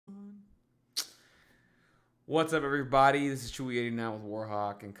What's up, everybody? This is Chewy89 with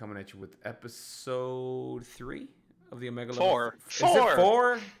Warhawk, and coming at you with episode 3 of the Omega Level. Four. Is it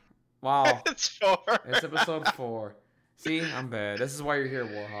 4? Wow. It's 4. It's episode 4. See, I'm bad. This is why you're here,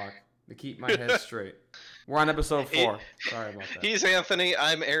 Warhawk, to keep my head straight. We're on episode 4. Sorry about that. He's Anthony.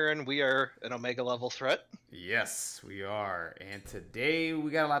 I'm Aaron. We are an Omega level threat. Yes, we are. And today we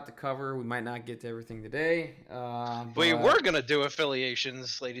got a lot to cover. We might not get to everything today. We were going to do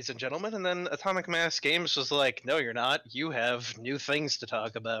affiliations, ladies and gentlemen, and then Atomic Mass Games was like, no, you're not. You have new things to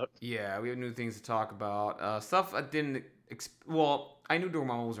talk about. Yeah, we have new things to talk about. Stuff I didn't... Well, I knew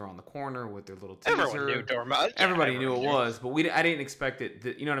Dormammu was around the corner with their little teaser. Everyone knew Dormammu. Everybody knew it was, but I didn't expect it.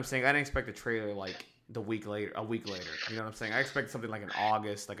 You know what I'm saying? I didn't expect a trailer like a week later. You know what I'm saying? I expected something like in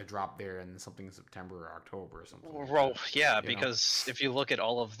August, like a drop there, and something in September or October or something. Well, yeah, because if you look at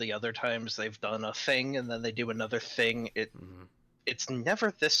all of the other times they've done a thing and then they do another thing, it's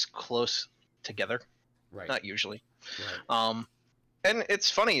never this close together. Right. Not usually. Right. And it's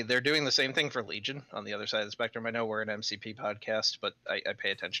funny, they're doing the same thing for Legion on the other side of the spectrum. I know we're an MCP podcast, but I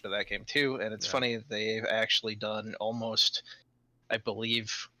pay attention to that game too. And it's funny, they've actually done almost, I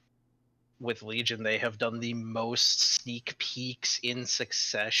believe, with Legion, they have done the most sneak peeks in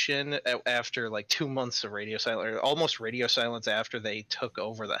succession after like 2 months of radio silence, or almost radio silence after they took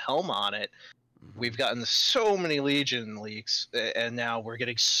over the helm on it. We've gotten so many Legion leaks, and now we're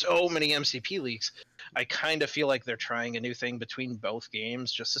getting so many MCP leaks. I kind of feel like they're trying a new thing between both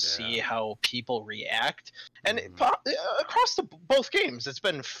games just to see how people react. And across both games, it's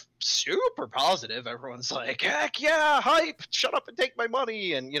been super positive. Everyone's like, heck yeah, hype, shut up and take my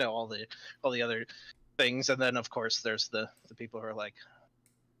money, and, you know, all the other things. And then, of course, there's the people who are like,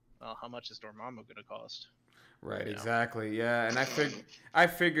 well, how much is Dormammu going to cost? Right, exactly. Yeah, and I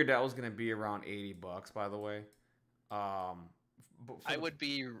figured that was gonna be around $80, by the way. I would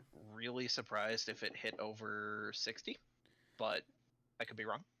be really surprised if it hit over 60, but I could be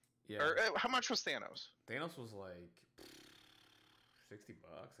wrong. Yeah. Or how much was Thanos? Thanos was like $60,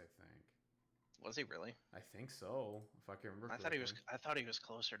 I think. Was he really? I think so, if I can remember. I thought he was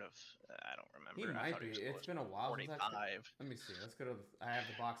closer to. I don't remember. He might be. It's been a while. 45. Let me see. Let's go to. I have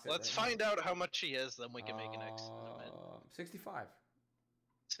the box set. Let's find out how much he is, then we can make an estimate. 65.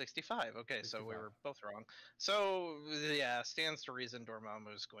 65. Okay, 65. So we were both wrong. So yeah, stands to reason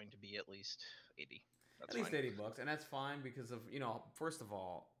Dormammu is going to be at least 80. That's at least fine. $80, and that's fine because of, you know, first of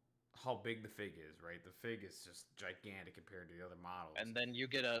all, how big the fig is, right? The fig is just gigantic compared to the other models. And then you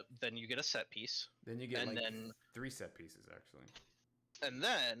get a set piece. Then you get 3 set pieces actually. And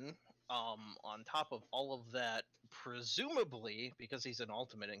then on top of all of that, presumably because he's an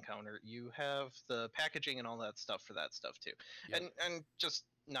ultimate encounter, you have the packaging and all that stuff for that stuff too. Yep. And just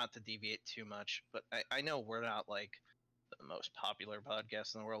not to deviate too much, but I know we're not like the most popular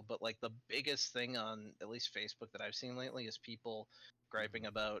podcast in the world, but like the biggest thing on at least Facebook that I've seen lately is people griping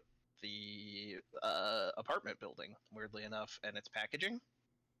about the apartment building, weirdly enough, and its packaging.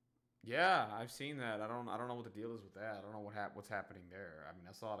 Yeah, I've seen that. I don't know what the deal is with that. I don't know what's happening there. I mean,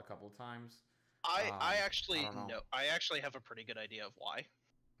 I saw it a couple of times. I actually know. I actually have a pretty good idea of why.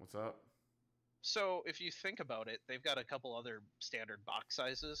 What's up? So if you think about it, they've got a couple other standard box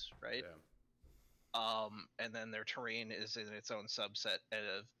sizes, right? Yeah. And then their terrain is in its own subset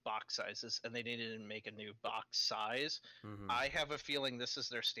of box sizes, and they needed to make a new box size. I have a feeling this is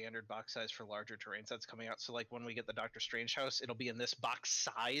their standard box size for larger terrains that's coming out. So like when we get the Doctor Strange house, it'll be in this box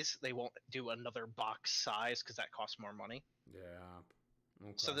size. They won't do another box size because that costs more money. Yeah.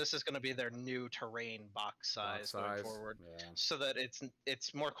 Okay. So this is going to be their new terrain box size going forward, so that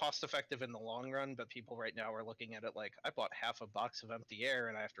it's more cost effective in the long run. But people right now are looking at it like, I bought half a box of empty air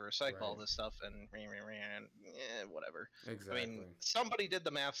and I have to recycle all this stuff and whatever. Exactly. I mean, somebody did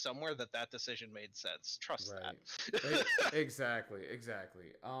the math somewhere that decision made sense. Trust that. Exactly.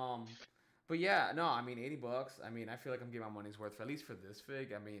 But yeah, no, I mean $80. I mean, I feel like I'm getting my money's worth at least for this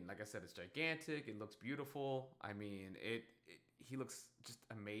fig. I mean, like I said, it's gigantic. It looks beautiful. I mean, he looks just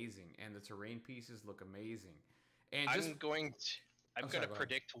amazing, and the terrain pieces look amazing. And I'm going to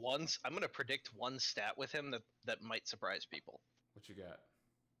predict one stat with him that might surprise people. What you got?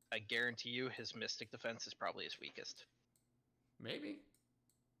 I guarantee you, his Mystic defense is probably his weakest. Maybe.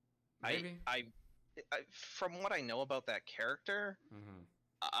 I from what I know about that character,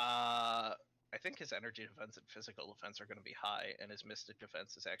 I think his energy defense and physical defense are going to be high, and his Mystic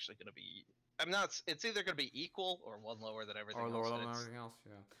defense is actually going to be. It's either going to be equal or one lower than everything else. Or lower than everything else.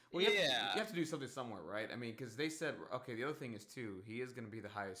 Yeah. Well, you have to do something somewhere, right? I mean, because they said, okay, the other thing is too, he is going to be the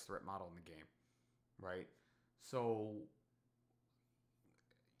highest threat model in the game, right? So.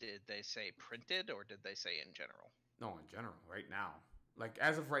 Did they say printed or did they say in general? No, in general, right now. Like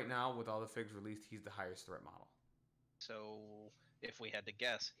as of right now, with all the figs released, he's the highest threat model. So if we had to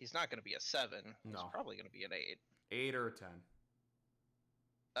guess, he's not going to be a 7. He's No, probably going to be an 8. 8 or a 10.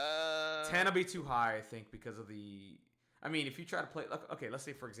 10 will be too high, I think, because of the. I mean, if you try to play, okay, let's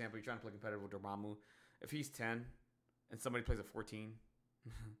say for example, you're trying to play competitive with Dormammu. If he's 10 and somebody plays a 14,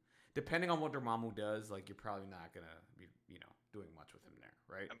 depending on what Dormammu does, like you're probably not gonna be, doing much with him there,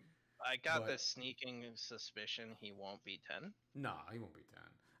 right? I got this sneaking suspicion he won't be 10. No, he won't be 10.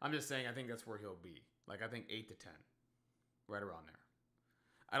 I'm just saying, I think that's where he'll be. Like I think 8 to 10, right around there.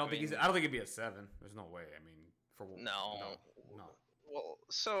 I don't think he'd be a 7. There's no way. I mean, no. Well,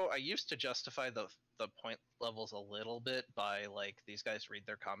 so I used to justify the point levels a little bit by like these guys read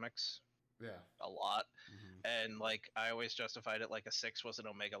their comics. Yeah. A lot. And like I always justified it like a 6 was an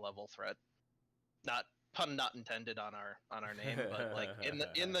Omega level threat. Not pun not intended on our name, but like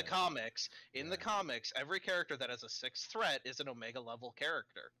in the comics, the comics, every character that has a 6 threat is an Omega level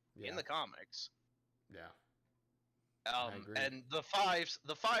character in the comics. Yeah. I agree. And the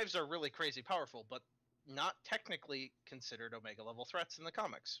fives are really crazy powerful, but not technically considered Omega level threats in the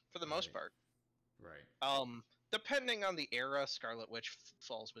comics for the most part. Right. Depending on the era, Scarlet Witch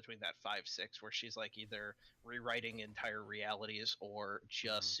falls between that 5-6, where she's like either rewriting entire realities or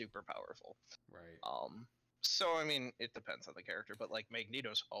just super powerful. Right. So I mean, it depends on the character, but like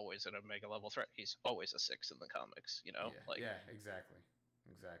Magneto's always an Omega level threat. He's always a 6 in the comics, exactly.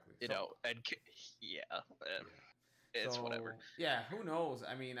 It's whatever. Yeah, who knows?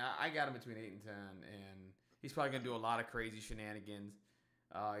 I mean, I got him between 8 and 10, and he's probably gonna do a lot of crazy shenanigans.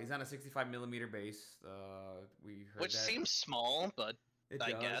 He's on a 65 millimeter base. We heard which seems small, but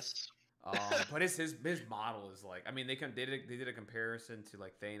I guess. But his model is like, I mean, they did a comparison to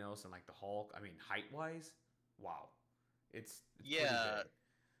like Thanos and like the Hulk. I mean, height wise, wow, it's pretty big.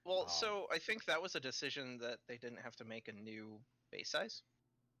 Well, so I think that was a decision that they didn't have to make a new base size.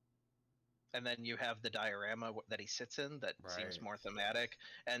 And then you have the diorama that he sits in that seems more thematic,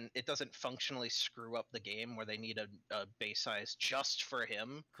 and it doesn't functionally screw up the game where they need a base size just for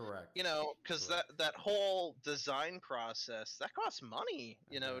him. Correct. Because that whole design process, that costs money,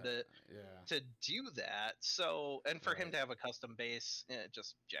 to do that. So, and for him to have a custom base, it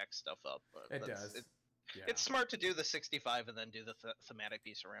just jacks stuff up. It does. It's smart to do the 65 and then do the thematic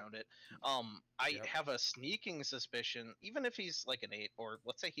piece around it. I have a sneaking suspicion, even if he's like an 8, or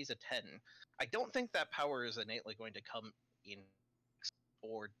let's say he's a 10, I don't think that power is innately going to come in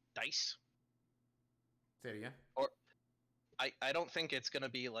or dice. Say it again. Or I don't think it's going to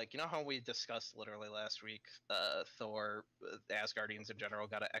be like, how we discussed literally last week, Thor, Asgardians in general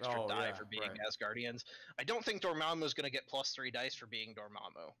got an extra die for being Asgardians. I don't think Dormammu is going to get +3 dice for being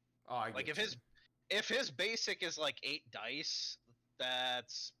Dormammu. If his basic is like 8 dice,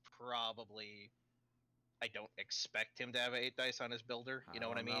 that's probably. I don't expect him to have 8 dice on his builder. You know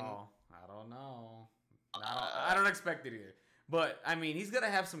what I mean? I don't know. I don't expect it either. But I mean, he's gonna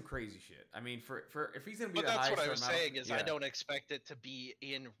have some crazy shit. I mean, for if he's gonna be. But that's what I was saying is I don't expect it to be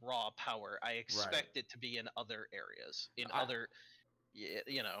in raw power. I expect it to be in other areas,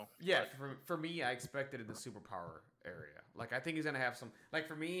 Yeah, for me, I expect it in the superpower area. Like, I think he's gonna have some. Like,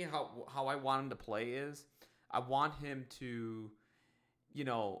 for me, how I want him to play is, I want him to,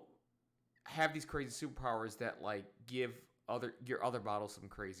 have these crazy superpowers that like give your other bottles some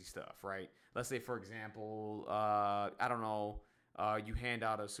crazy stuff, right? Let's say, for example, I don't know, you hand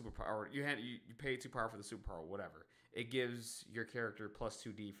out a superpower, you pay 2 power for the superpower, whatever. It gives your character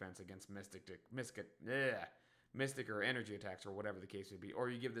 +2 defense against mystic or energy attacks or whatever the case would be, or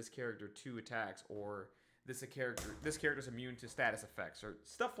you give this character 2 attacks, or this character's immune to status effects or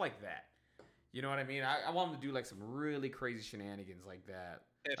stuff like that. You know what I mean? I want him to do like some really crazy shenanigans like that,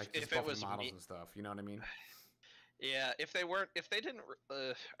 if it was models and stuff. You know what I mean? Yeah, if they didn't,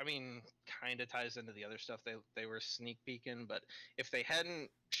 I mean, kind of ties into the other stuff they were sneak peeking, but if they hadn't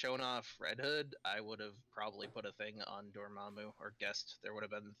shown off Red Hood, I would have probably put a thing on Dormammu, or guessed there would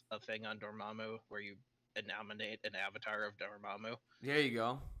have been a thing on Dormammu where you nominate an avatar of Dormammu. There you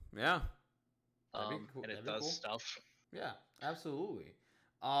go. Yeah. Cool. And it does stuff. Yeah, absolutely.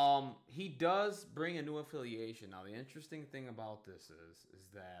 He does bring a new affiliation. Now, the interesting thing about this is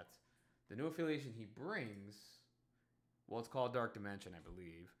that the new affiliation he brings, well, it's called Dark Dimension, I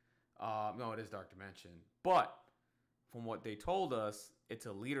believe. No, it is Dark Dimension. But from what they told us, it's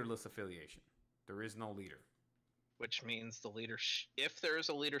a leaderless affiliation. There is no leader. Which means if there is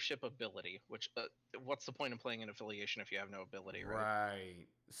a leadership ability, which what's the point of playing an affiliation if you have no ability, right? Right.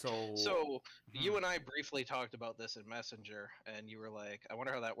 So you and I briefly talked about this in Messenger, and you were like, "I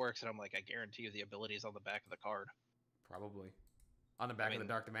wonder how that works," and I'm like, "I guarantee you the ability is on the back of the card." Probably. On the back of the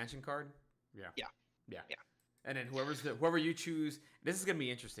Dark Dimension card? Yeah. Yeah. And then whoever you choose, this is gonna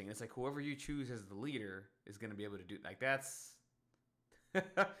be interesting. It's like whoever you choose as the leader is gonna be able to do like that's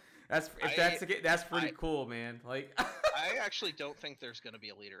that's that's pretty cool, man. Like I actually don't think there's going to be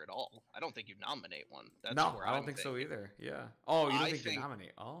a leader at all. I don't think you nominate one. That's no, where I don't I'm think so thinking. either. Yeah. Oh, you don't I think you think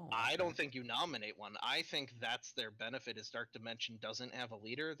nominate? Oh, I okay. don't think you nominate one. I think that's their benefit is Dark Dimension doesn't have a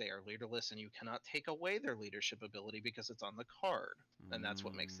leader. They are leaderless and you cannot take away their leadership ability because it's on the card. And that's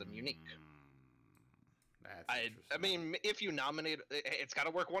what makes them unique. That's I interesting. mean, if you nominate, it's got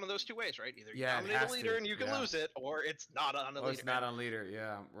to work one of those two ways, right? Either you Yeah, it nominate a has leader to. and you can Yeah. lose it, or it's not on a Oh, leader. it's not on leader.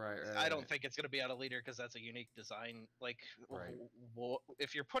 Yeah, right. I don't think it's going to be on a leader because that's a unique design. Like, Right.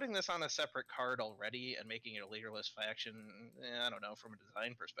 if you're putting this on a separate card already and making it a leaderless faction, I don't know. From a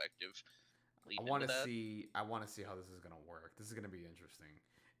design perspective, I leading want into to that. see. I want to see how this is gonna work. This is gonna be interesting,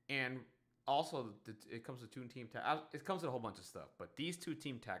 and also it comes with two team. It comes with a whole bunch of stuff, but these two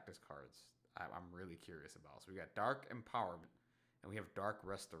team tactics cards, I'm really curious about. So we got Dark Empowerment, and we have Dark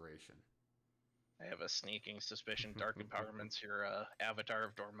Restoration. I have a sneaking suspicion Dark Empowerment's your Avatar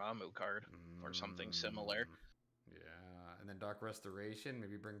of Dormammu card or something similar. Yeah, and then Dark Restoration,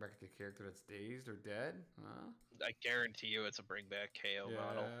 maybe bring back a character that's dazed or dead. Huh? I guarantee you it's a bring back KO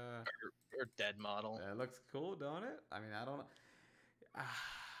model or dead model. That looks cool, don't it? I mean, I don't know.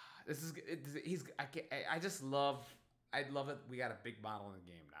 This is he's I just love I love that we got a big model in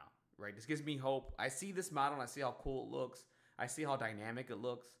the game now, right? This gives me hope. I see this model and I see how cool it looks. I see how dynamic it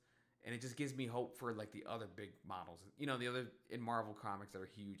looks, and it just gives me hope for like the other big models. You know, the other in Marvel comics that are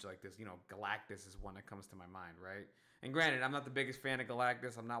huge like this. You know, Galactus is one that comes to my mind, right? And granted, I'm not the biggest fan of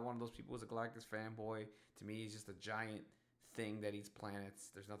Galactus. I'm not one of those people who's a Galactus fanboy. To me, he's just a giant thing that eats planets.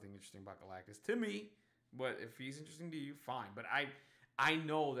 There's nothing interesting about Galactus to me. But if he's interesting to you, fine. But I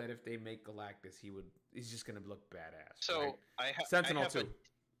know that if they make Galactus, he's just gonna look badass. So right? Sentinel too.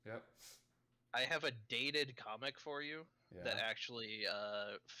 Yep. I have a dated comic for you Yeah. that actually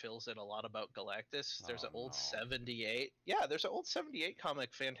fills in a lot about Galactus. There's an old no. 78. Yeah, there's an old 78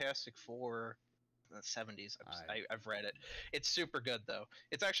 comic, Fantastic Four, the 70s. I've read it. It's super good though.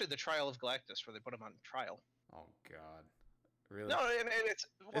 It's actually the Trial of Galactus where they put him on trial. Oh God. Really? No, and it's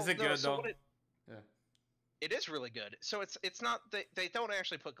is it good though? Yeah. It is really good. So it's not they don't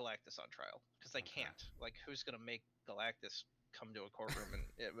actually put Galactus on trial because they can't. Like, who's gonna make Galactus come to a courtroom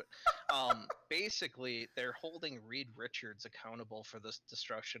and basically they're holding Reed Richards accountable for the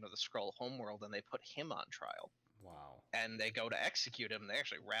destruction of the Skrull homeworld, and they put him on trial. Wow. And they go to execute him. And they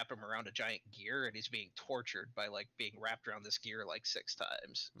actually wrap him around a giant gear, and he's being tortured by like being wrapped around this gear like 6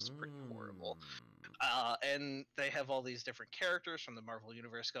 times. It's pretty horrible. And they have all these different characters from the Marvel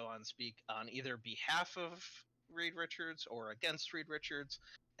Universe go on speak on either behalf of Reed Richards or against Reed Richards.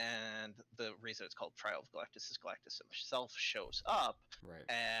 And the reason it's called Trial of Galactus is Galactus himself shows up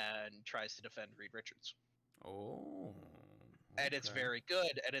and tries to defend Reed Richards. Oh. Okay. And it's very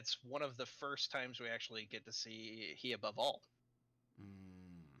good, and it's one of the first times we actually get to see He Above All.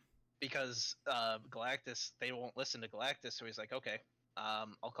 Because Galactus, they won't listen to Galactus, so he's like, okay,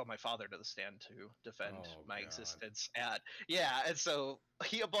 I'll call my father to the stand to defend my existence. And so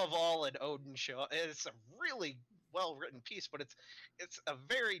He Above All and Odin show. It's a really well-written piece, but it's a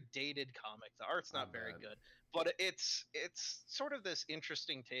very dated comic. The art's not very good, but it's sort of this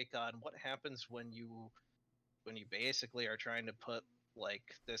interesting take on what happens when you basically are trying to put like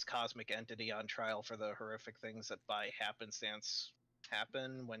this cosmic entity on trial for the horrific things that by happenstance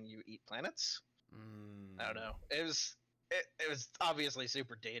happen when you eat planets. I don't know. It was obviously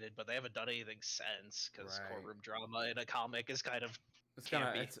super dated, but they haven't done anything since because courtroom drama in a comic is kind of it's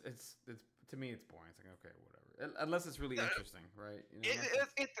to me it's boring. It's like, okay, whatever, unless it's really interesting, right? You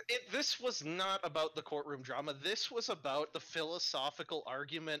know, this was not about the courtroom drama. This was about the philosophical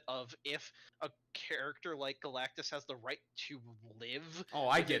argument of if a character like Galactus has the right to live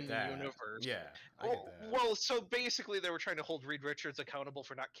within the universe. Yeah, I get that. Well, so basically they were trying to hold Reed Richards accountable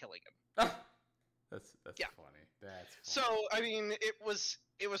for not killing him. That's funny. That's funny. So I mean, it was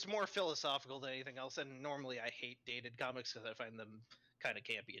more philosophical than anything else. And normally I hate dated comics because I find them kind of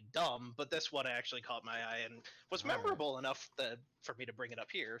campy and dumb, but this one actually caught my eye and was memorable enough for me to bring it up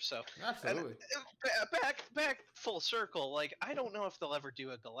here. So absolutely, back full circle. Like, I don't know if they'll ever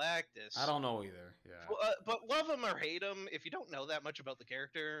do a Galactus. I don't know either. Yeah, but love him or hate him, if you don't know that much about the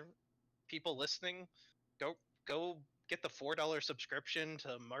character, people listening, go get the $4 subscription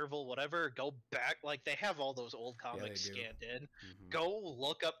to Marvel, whatever. Go back, like they have all those old comics scanned in. Go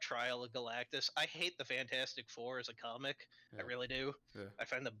look up Trial of Galactus. I hate the Fantastic Four as a comic. I really do. I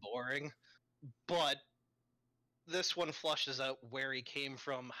find them boring. But this one flushes out where he came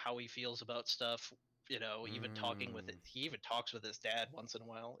from, how he feels about stuff. You know, even talking with it. He even talks with his dad once in a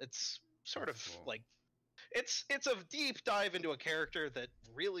while. It's sort of like it's a deep dive into a character that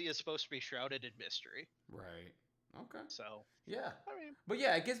really is supposed to be shrouded in mystery. Right. Okay. So yeah, I mean, but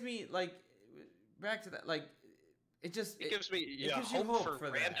yeah, it gives me like back to that like. It just it gives me it gives you hope hope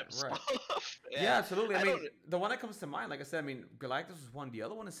for random that, right? stuff. Yeah, absolutely. I mean, don't. the one that comes to mind, like I said, I mean, Galactus was one. The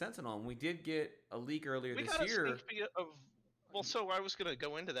other one is Sentinel, and we did get a leak earlier We this got a sneak year. peek of. Well, so I was gonna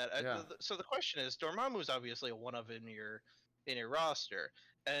go into that. Yeah. So the question is, Dormammu's obviously a one of in your roster,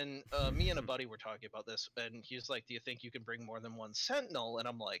 and me and a buddy were talking about this, and he's like, "Do you think you can bring more than one Sentinel?" And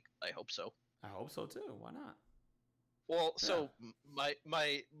I'm like, "I hope so." I hope so too. Why not? Well, Yeah. so my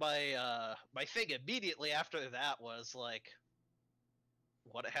thing immediately after that was like,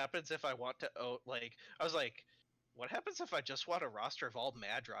 what happens if I want to? Oh, like I was like, what happens if I just want a roster of all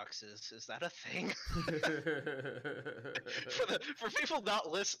Madroxes? Is that a thing? For people not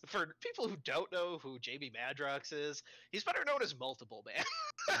for people who don't know who JB Madrox is, he's better known as Multiple Man.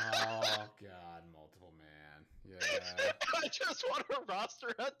 Oh God, Multiple Man. Yeah. I just want a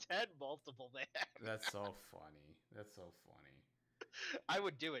roster of 10 Multiple Man. That's so funny. That's so funny. I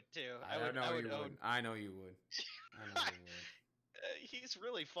would do it too. I know you would. I know you would. I know you would. He's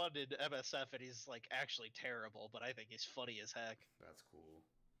really fun in MSF, and he's like actually terrible, but I think he's funny as heck. That's cool.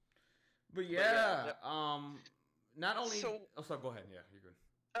 But yeah, not only. So, so go ahead. Yeah, you're good.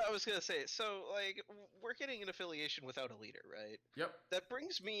 I was gonna say, so like we're getting an affiliation without a leader, right? Yep. That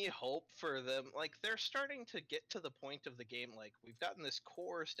brings me hope for them. Like they're starting to get to the point of the game. Like we've gotten this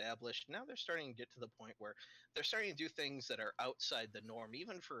core established. Now they're starting to get to the point where they're starting to do things that are outside the norm,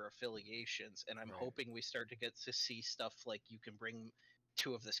 even for affiliations. And I'm hoping we start to get to see stuff like you can bring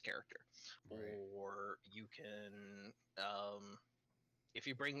 2 of this character, or you can, if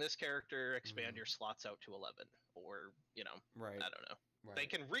you bring this character, expand your slots out to 11, or I don't know. Right.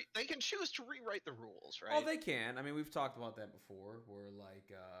 They can choose to rewrite the rules, right? Oh, they can. I mean, we've talked about that before. Where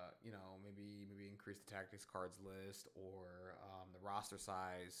like, maybe increase the tactics cards list or the roster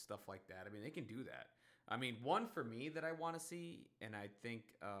size, stuff like that. I mean, they can do that. I mean, one for me that I want to see, and I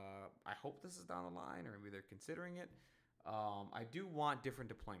think I hope this is down the line, or maybe they're considering it. I do want different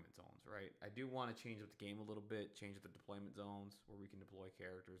deployment zones, right? I do want to change up the game a little bit, change up the deployment zones where we can deploy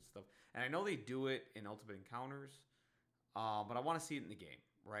characters and stuff. And I know they do it in Ultimate Encounters. But I want to see it in the game,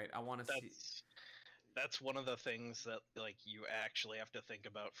 right? I want to see. That's one of the things that like you actually have to think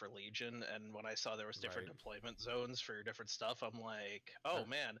about for Legion. And when I saw there was different deployment zones for different stuff, I'm like, oh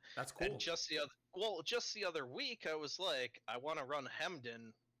man, that's cool. And just the other week, I was like, I want to run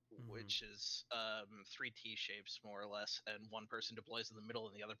Hemden, which is 3 T shapes more or less, and one person deploys in the middle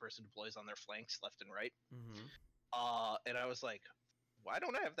and the other person deploys on their flanks, left and right. And I was like, why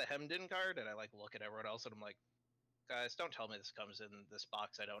don't I have the Hemden card? And I like look at everyone else, and I'm like, guys, don't tell me this comes in this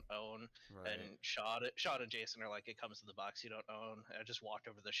box I don't own. And Sean and Jason are like, it comes in the box you don't own. And I just walked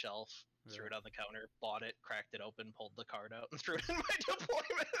over the shelf, threw it on the counter, bought it, cracked it open, pulled the card out, and threw it in my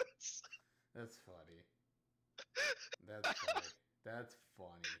deployments. That's funny. That's funny. That's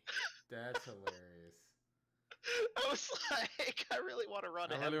funny. That's hilarious. I was like, I really want to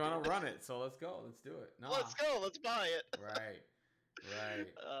run it. I really want to run it, so let's go. Let's do it. Let's go. Let's buy it. Right. Yeah.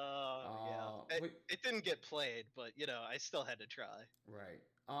 It didn't get played, but I still had to try. Right.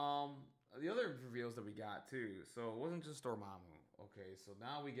 The other reveals that we got too. So it wasn't just Dormammu. Okay. So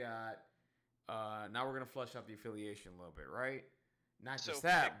now we got. Now we're gonna flush out the affiliation a little bit, right? Not just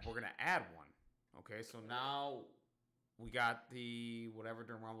that, we're gonna add one. Okay. So now we got the whatever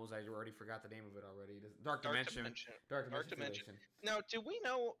Dormammu's. I already forgot the name of it already. Dark Dimension. Dark Dimension. Now, do we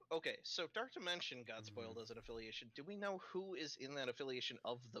know? Okay, so Dark Dimension got spoiled as an affiliation. Do we know who is in that affiliation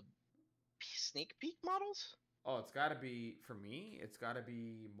of the sneak peek models? Oh, it's got to be for me. It's got to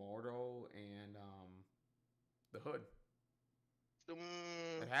be Mordo and the Hood.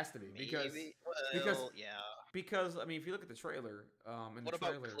 It has to be because I mean, if you look at the trailer, what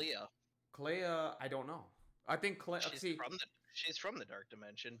about Clea? Clea, I don't know. I think Clea. She's from the Dark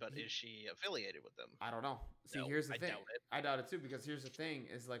Dimension, but is she affiliated with them? I don't know. See, here's the thing. I doubt it too, because here's the thing: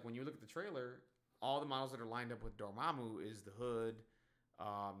 is like when you look at the trailer, all the models that are lined up with Dormammu is the Hood,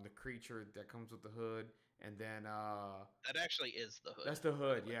 the creature that comes with the Hood, and then that actually is the Hood. That's the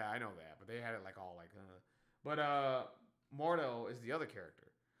Hood. Yeah, I know that, but they had it like all like. But Mordo is the other character.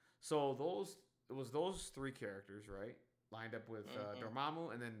 So it was those 3 characters, right? Lined up with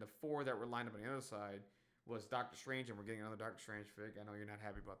Dormammu, and then the 4 that were lined up on the other side was Doctor Strange, and we're getting another Doctor Strange fig. I know you're not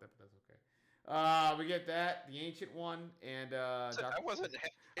happy about that, but that's okay. We get that, the Ancient One, and I wasn't.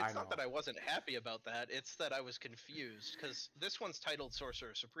 It's not that I wasn't happy about that. It's that I was confused because this one's titled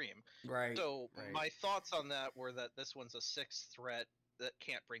Sorcerer Supreme. Right. So my thoughts on that were that this one's a 6th threat that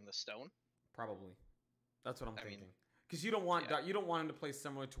can't bring the stone. Probably. That's what I'm thinking. Because you don't want him to play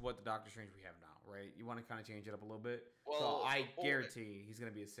similar to what the Doctor Strange we have now, right? You want to kind of change it up a little bit. So Well, I guarantee he's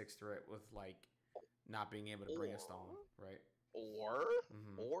going to be a 6 threat with like not being able to bring a stone, right? Or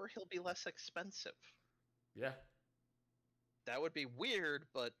Mm-hmm. or he'll be less expensive. Yeah. That would be weird,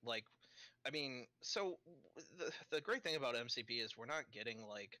 but like, I mean, so the great thing about MCP is we're not getting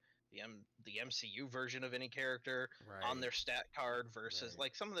like the MCU version of any character on Right. their stat card versus Right.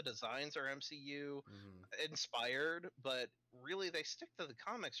 like some of the designs are MCU Mm-hmm. inspired, but really they stick to the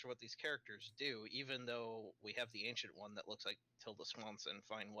comics for what these characters do. Even though we have the ancient one that looks like Tilda Swanson,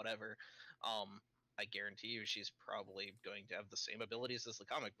 fine, whatever. I guarantee you she's probably going to have the same abilities as the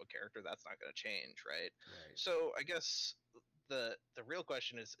comic book character. That's not going to change, right? Right. So I guess the real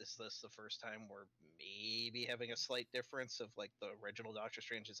question is this the first time we're maybe having a slight difference of like the original Doctor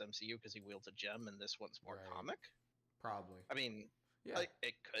Strange's MCU because he wields a gem and this one's more Right. comic? Probably. I mean, Yeah. like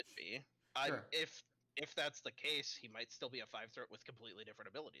it could be. Sure. If that's the case, he might still be a 5 threat with completely different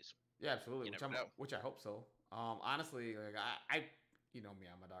abilities. Yeah, absolutely. You never know. Which I hope so. Honestly, like I you know me,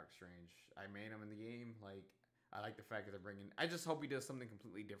 I'm a Doctor Strange. I main him in the game. Like I like the fact that they're bringing. I just hope he does something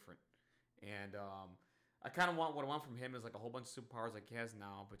completely different. And I kind of want what I want from him is like a whole bunch of superpowers like he has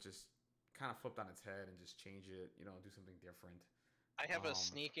now, but just kind of flipped on its head and just change it. You know, do something different. I have a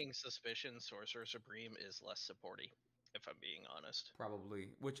sneaking suspicion Sorcerer Supreme is less supporty, if I'm being honest. Probably,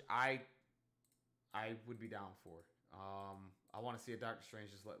 which I would be down for. I want to see a Doctor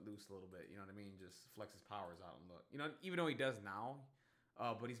Strange just let loose a little bit. You know what I mean? Just flex his powers out and look. You know, even though he does now,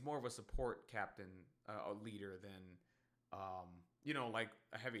 but he's more of a support captain, a leader than, you know, like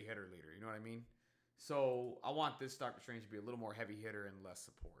a heavy hitter leader. You know what I mean? So I want this Doctor Strange to be a little more heavy hitter and less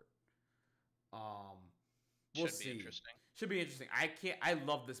support. We'll Should see. be interesting. Should be interesting. I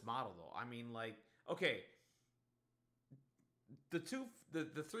love this model though. I mean, like, okay, the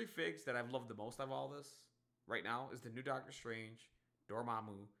three figs that I've loved the most of all this right now is the new Doctor Strange,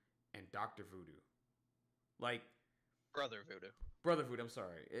 Dormammu, and Doctor Voodoo. Like Brother Voodoo. Brother Voodoo. I'm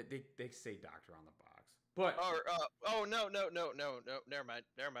sorry, they say Doctor on the box, but oh no, never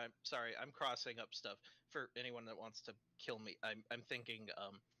mind. Sorry, I'm crossing up stuff for anyone that wants to kill me. I'm thinking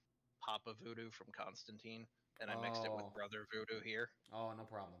Papa Voodoo from Constantine, and I mixed it with Brother Voodoo here. Oh, no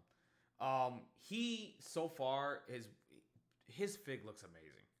problem. He so far his fig looks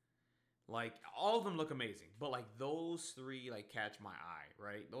amazing. Like all of them look amazing, but like those three like catch my eye,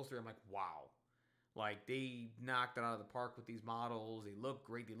 right? Those three I'm like, wow. Like they knocked it out of the park with these models. They look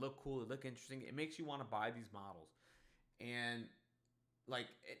great. They look cool. They look interesting. It makes you want to buy these models. And like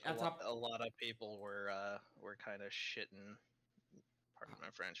on top, a lot of people were kind of shitting. Pardon my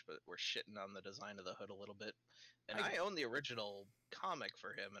French, but we're shitting on the design of the hood a little bit. And I own the original comic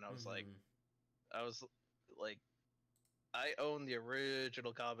for him, and I was like, I own the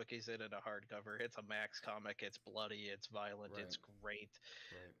original comic he's in a hardcover. It's a Max comic. It's bloody. It's violent. Right. It's great.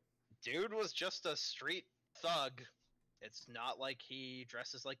 Right. Dude was just a street thug. It's not like he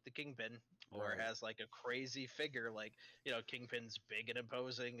dresses like the Kingpin or has like a crazy figure like, you know, Kingpin's big and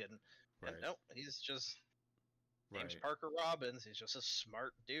imposing and no, he's just name's Parker Robbins. He's just a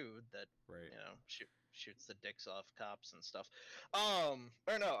smart dude that you know shoots the dicks off cops and stuff.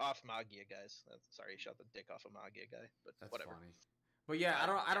 Or no, off Magia guys. Sorry, he shot the dick off a Magia guy, but that's whatever. Funny. But yeah,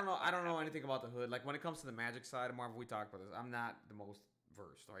 I don't know anything about the hood. Like when it comes to the magic side of Marvel, we talked about this. I'm not the most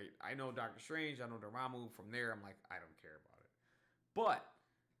versed, right? I know Doctor Strange, I know Dormammu. From there, I'm like, I don't care about it. But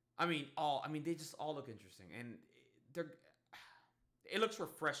I mean, they just all look interesting, and it looks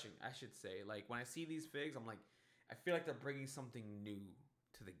refreshing, I should say. Like when I see these figs, I'm like, I feel like they're bringing something new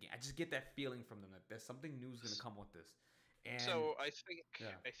to the game. I just get that feeling from them that there's something new is going to come with this. And so I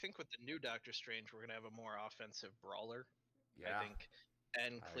think with the new Doctor Strange, we're going to have a more offensive brawler. Yeah. I think.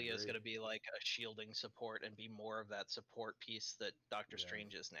 And Clea's going to be like a shielding support and be more of that support piece that Doctor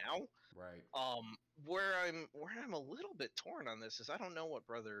Strange is now. Right. Where I'm a little bit torn on this is I don't know what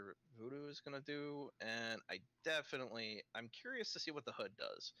Brother Voodoo is going to do, and I'm curious to see what the hood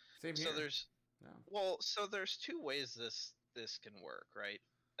does. Same here. So there's two ways this can work, right?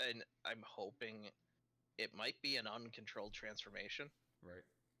 And I'm hoping it might be an uncontrolled transformation. Right.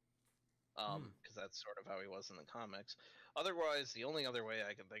 Because that's sort of how he was in the comics. Otherwise, the only other way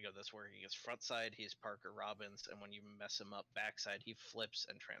I can think of this where he is front side, he's Parker Robbins, and when you mess him up backside, he flips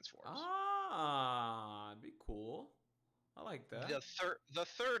and transforms. It'd be cool. I like that. The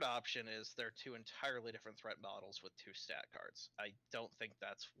third option is they're two entirely different threat models with 2 stat cards. I don't think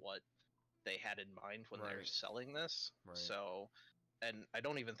that's what they had in mind when they were selling this. Right. So, and I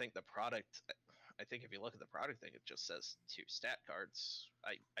don't even think the product. I think if you look at the product thing, it just says 2 stat cards.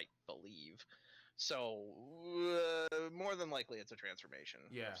 I believe. So more than likely, it's a transformation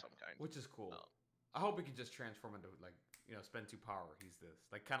of some kind, which is cool. I hope he can just transform into like spend 2 power. He's this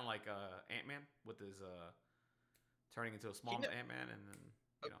like kind of like Ant-Man with his turning into a small Ant-Man and then.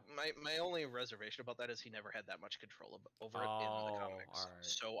 My only reservation about that is he never had that much control over it in the comics. All right.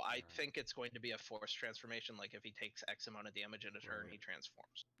 So I think it's going to be a forced transformation. Like if he takes X amount of damage in a turn, he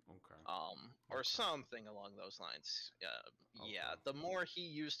transforms. Okay. Or something along those lines. Yeah. The more he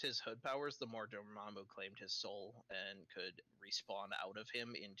used his hood powers, the more Dormammu claimed his soul and could respawn out of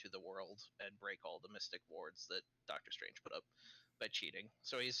him into the world and break all the mystic wards that Doctor Strange put up by cheating.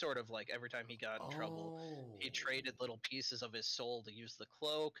 So he's sort of like every time he got in trouble, he traded little pieces of his soul to use the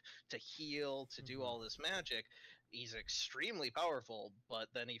cloak, to heal, to do all this magic. He's extremely powerful, but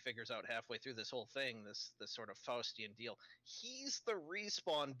then he figures out halfway through this whole thing, this sort of Faustian deal. He's the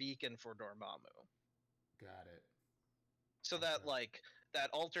respawn beacon for Dormammu. Got it. So that like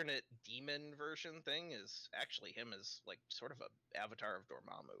that alternate demon version thing is actually him as like sort of a avatar of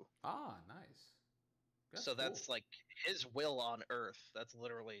Dormammu. Ah, nice. So that's like his will on Earth. That's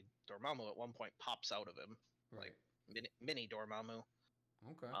literally Dormammu at one point pops out of him, like mini Dormammu.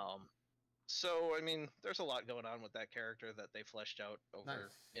 Okay. So I mean, there's a lot going on with that character that they fleshed out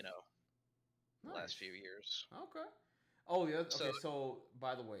over the last few years. Okay. Oh yeah. Okay. So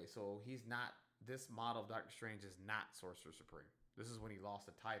by the way, so he's not this model of Doctor Strange is not Sorcerer Supreme. This is when he lost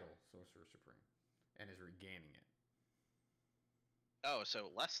the title Sorcerer Supreme, and is regaining it. Oh, so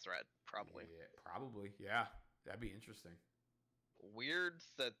less threat, probably. Yeah, probably. Yeah, that'd be interesting. Weird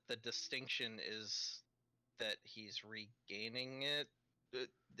that the distinction is that he's regaining it.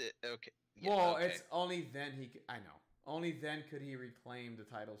 Okay. Yeah, well, it's only then he. I know. Only then could he reclaim the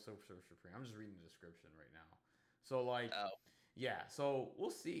title of Sorcerer Supreme. I'm just reading the description right now. So like, yeah. So we'll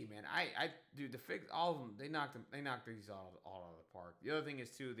see, man. Dude, the fix all of them. They knocked these all out of the park. The other thing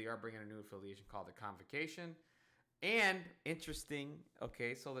is too, they are bringing a new affiliation called the Convocation. And interesting,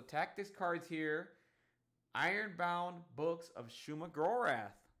 okay, so the tactics cards here, Ironbound Books of Shuma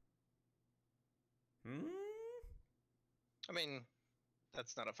Gorath. I mean,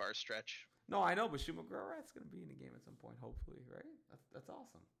 that's not a far stretch. No, I know, but Shuma Gorath's going to be in the game at some point, hopefully, right? That's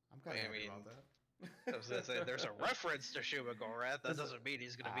awesome. I'm kind of happy about that. I was going to say, there's a reference to Shuma Gorath. That doesn't mean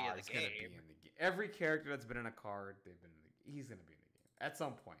he's going to be in the game. Every character that's been in a card, he's going to be in the game at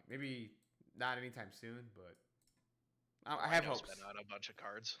some point. Maybe not anytime soon, but... I have hopes. Been on a bunch of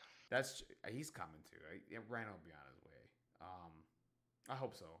cards. He's coming too. Rhino will be on his way. I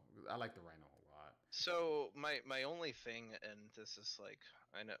hope so. I like the Rhino a lot. So my only thing, and this is like,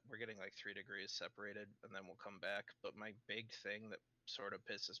 I know we're getting like 3 degrees separated, and then we'll come back. But my big thing that sort of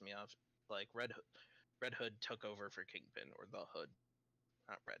pisses me off, like Red Hood took over for Kingpin, or the Hood.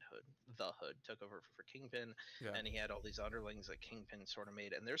 Not Red Hood, the Hood took over for Kingpin, and he had all these underlings that Kingpin sort of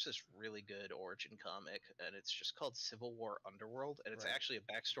made. And there's this really good origin comic, and it's just called Civil War Underworld, and it's actually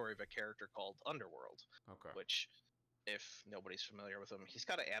a backstory of a character called Underworld. Okay. Which, if nobody's familiar with him, he's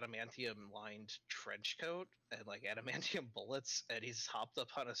got an adamantium-lined trench coat and like adamantium bullets, and he's hopped up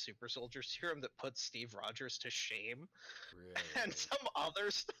on a super soldier serum that puts Steve Rogers to shame, and some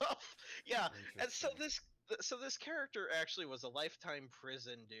other stuff. Yeah, and so this character actually was a lifetime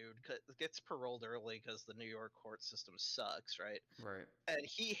prison dude, gets paroled early because the New York court system sucks, right? Right. And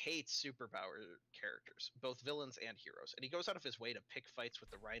he hates superpower characters, both villains and heroes. And he goes out of his way to pick fights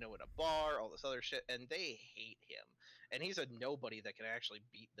with the Rhino in a bar, all this other shit, and they hate him. And he's a nobody that can actually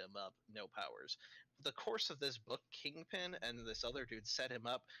beat them up, no powers. The course of this book, Kingpin and this other dude set him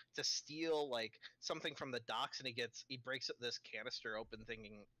up to steal like something from the docks, and he breaks up this canister open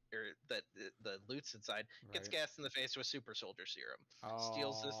thinking, or that the loot's inside, gets gassed in the face with super soldier serum,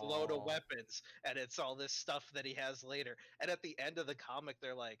 steals this load of weapons, and it's all this stuff that he has later. And at the end of the comic,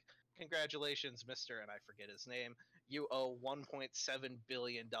 they're like, congratulations, Mr. and I forget his name, you owe $1.7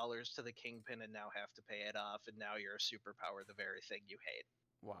 billion to the Kingpin and now have to pay it off, and now you're a superpower, the very thing you hate.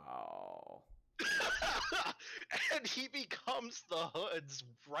 Wow. And he becomes the Hood's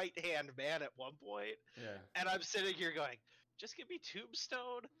right-hand man at one point. Yeah. And I'm sitting here going, just give me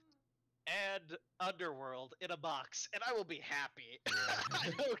Tombstone and Underworld in a box, and I will be happy. Yeah. I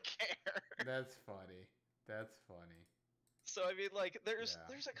don't care. That's funny. So I mean, like, there's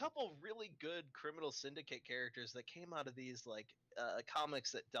a couple really good Criminal Syndicate characters that came out of these like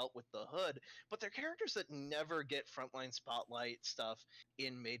comics that dealt with the Hood, but they're characters that never get frontline spotlight stuff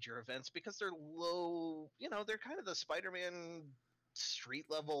in major events because they're low. They're kind of the Spider-Man street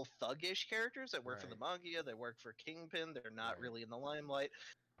level thuggish characters that work for the Magia, they work for Kingpin. They're not really in the limelight,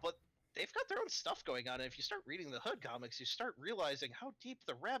 but they've got their own stuff going on. And if you start reading the Hood comics, you start realizing how deep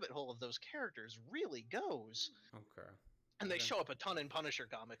the rabbit hole of those characters really goes. Okay. And they show up a ton in Punisher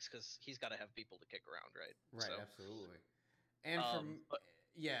comics because he's got to have people to kick around, right? Right, so, absolutely. And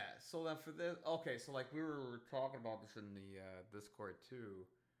Yeah. So then for this, okay. So like we were talking about this in the Discord too.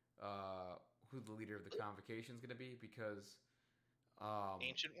 Uh, who the leader of the convocation is gonna be? Because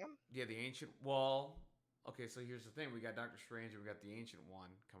Ancient one? yeah, the ancient. Well, okay. So here's the thing: we got Doctor Strange and we got the ancient one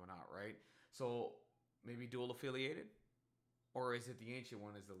coming out, right? So maybe dual affiliated, or is it the ancient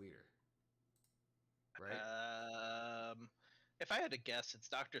one as the leader? Right? Um, if I had to guess, it's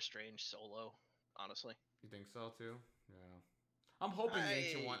Doctor Strange solo. Honestly, You think so too? Yeah. I'm hoping the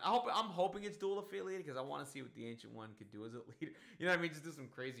ancient one. I I'm hoping it's dual affiliated because I want to see what the ancient one could do as a leader. You know what I mean? Just do some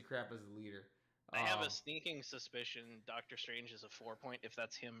crazy crap as a leader. I have a Um, sneaking suspicion Doctor Strange is a 4 point if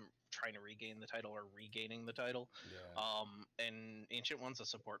that's him trying to regain the title or regaining the title. yeah, And Ancient One's a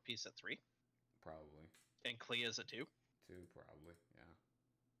support piece at 3, probably and Clea's a 2, two, probably yeah,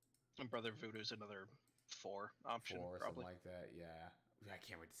 and Brother Voodoo's another 4 option, four or something probably. like that. Yeah, I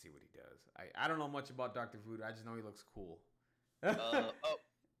can't wait to see what he does. I don't know much about Doctor Voodoo. I just know he looks cool. Oh,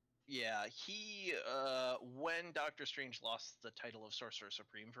 yeah, he when Doctor Strange lost the title of Sorcerer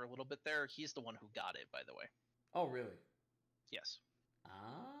Supreme for a little bit there, he's the one who got it, by the way. Oh really? Yes.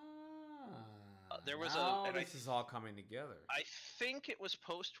 Ah, There was now this is all coming together. I think it was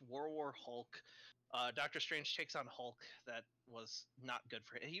post World War Hulk. Doctor Strange takes on Hulk. That was not good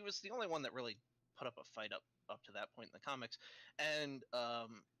for him. He was the only one that really put up a fight up to that point in the comics, and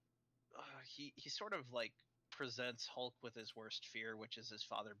he sort of like presents Hulk with his worst fear, which is his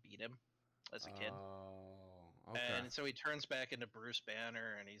father beat him as a kid. Oh, okay. And so he turns back into Bruce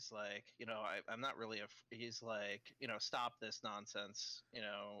Banner, and he's like, I'm not really he's like, stop this nonsense.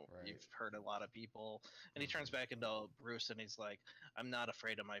 Right. You've hurt a lot of people. And he turns back into Bruce, and he's like, I'm not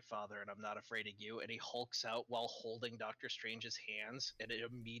afraid of my father, and I'm not afraid of you. And he hulks out while holding Doctor Strange's hands, and it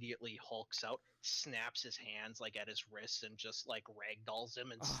immediately hulks out, snaps his hands like at his wrists, and just like ragdolls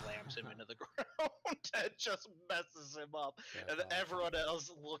him and slams him into the ground. And just messes him up. That's And then awesome. everyone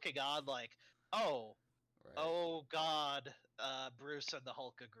else looking on like, oh. Right. Oh God, Bruce and the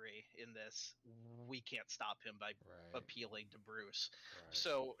Hulk agree in this. We can't stop him by Right. appealing to Bruce. Right.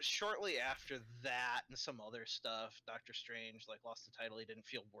 So shortly after that and some other stuff, Doctor Strange like lost the title. He didn't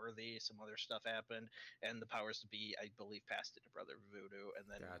feel worthy. Some other stuff happened, and the powers to be, I believe, passed it to Brother Voodoo, and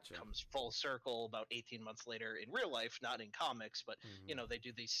then Gotcha. comes full circle about 18 months later in real life, not in comics, but Mhm. they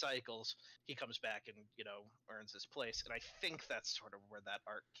do these cycles. He comes back and earns his place, and I think that's sort of where that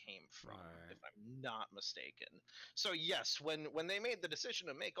art came from, Right. if I'm not mistaken. So yes, when they made the decision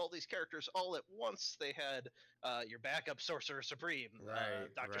to make all these characters all at once, they had your backup Sorcerer Supreme,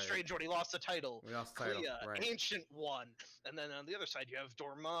 Right, Doctor right. Strange when he lost the title, We lost the title, Clea, right. Ancient One, and then on the other side you have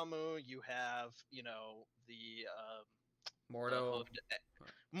Dormammu, you have the Mordo. Hood,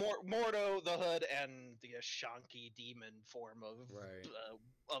 Mordo, the Hood, and the Ashanki demon form Right.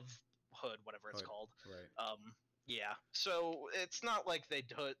 Of Hood, whatever it's Hood, called. right. Yeah, so it's not like they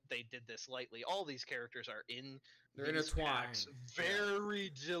did this lightly. All these characters are in They're these packs intertwined. very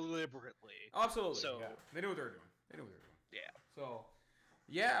deliberately. Oh, absolutely. So Yeah. They knew what they were doing. They knew what they were doing. yeah, So,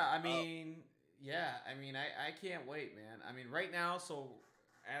 yeah, I mean, I can't wait, man. I mean, right now, so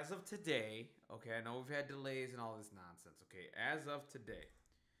as of today, okay, I know we've had delays and all this nonsense, okay, as of today,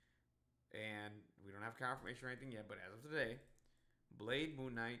 and we don't have confirmation or anything yet, but as of today, Blade,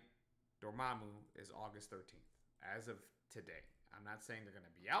 Moon Knight, Dormammu is August 13th. As of today. I'm not saying they're going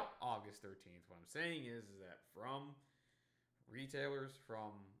to be out August 13th. What I'm saying is that from retailers,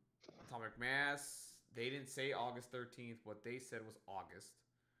 from Atomic Mass, they didn't say August 13th. What they said was August.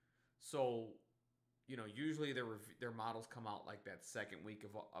 So, usually their models come out like that second week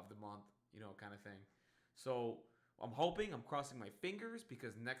of the month, kind of thing. So, I'm crossing my fingers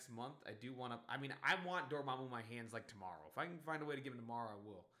because next month I do want to. I mean, I want Dormammu in my hands like tomorrow. If I can find a way to give him tomorrow, I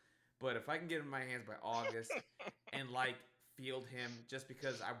will. But if I can get him in my hands by August and like field him just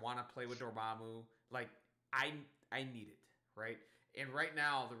because I want to play with Dormammu, like I need it, right? And right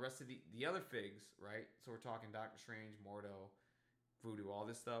now the rest of the other figs, right? So we're talking Doctor Strange, Mordo, Voodoo, all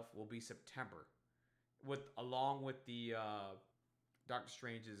this stuff will be September, along with the Doctor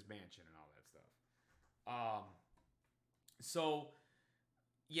Strange's mansion and all that stuff. So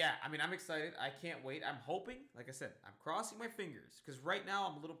yeah, I mean, I'm excited. I can't wait. I'm hoping, like I said, I'm crossing my fingers because right now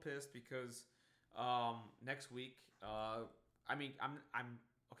I'm a little pissed because next week, I mean, I'm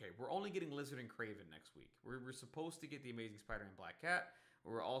okay. We're only getting Lizard and Craven next week. We're supposed to get the Amazing Spider-Man Black Cat.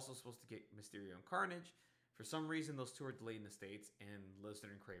 We're also supposed to get Mysterio and Carnage. For some reason, those two are delayed in the States, and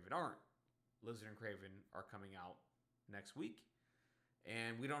Lizard and Craven aren't. Lizard and Craven are coming out next week,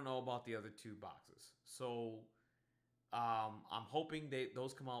 and we don't know about the other two boxes. So I'm hoping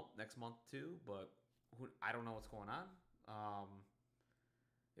those come out next month too, but I don't know what's going on.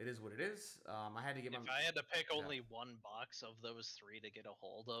 it is what it is. I had to get If I had to pick only one box of those 3 to get a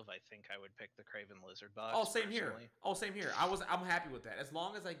hold of, I think I would pick the Craven Lizard box. Oh, same personally. here. Oh, same here. I'm happy with that. As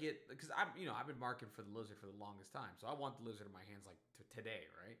long as I get, because I've been marking for the lizard for the longest time, so I want the lizard in my hands like today,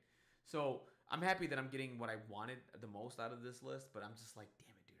 right? So I'm happy that I'm getting what I wanted the most out of this list, but I'm just like,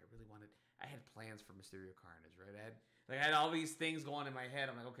 damn it, dude, I really wanted. I had plans for Mysterio Carnage, right? I had all these things going in my head.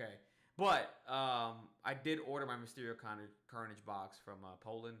 I'm like, okay, but I did order my Mysterio Carnage box from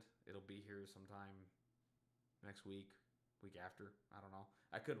Poland. It'll be here sometime next week after. I don't know.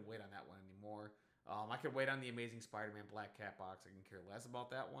 I couldn't wait on that one anymore. I could wait on the Amazing Spider-Man Black Cat box. I can care less about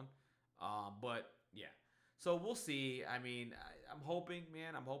that one. But yeah. So we'll see. I mean, I'm hoping,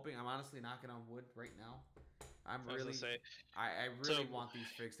 man. I'm hoping. I'm honestly knocking on wood right now. I really want these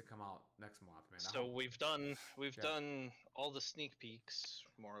figs to come out next month, man. So we've done all the sneak peeks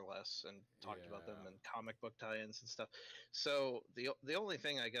more or less and talked about them and comic book tie-ins and stuff. So the only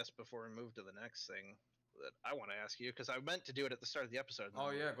thing I guess before we move to the next thing that I want to ask you, because I meant to do it at the start of the episode. Oh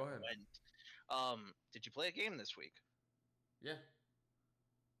yeah, go ahead. Did you play a game this week? Yeah.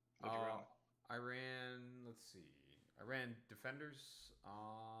 What'd you run? I ran. Let's see. I ran Defenders.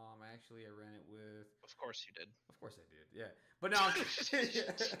 Actually, I ran it with. Of course you did. Of course I did. Yeah, but no.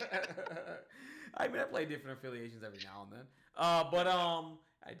 I mean, I play different affiliations every now and then.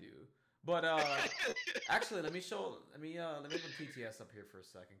 I do. But actually, let me put TTS up here for a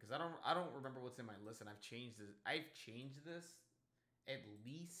second because I don't remember what's in my list, and I've changed this at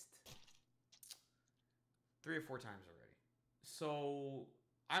least 3 or 4 times already. So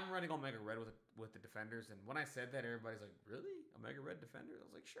I'm running Omega Red with the Defenders, and when I said that, everybody's like, "Really, Omega Red Defenders?" I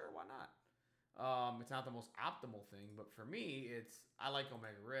was like, "Sure, why not?" It's not the most optimal thing, but for me, I like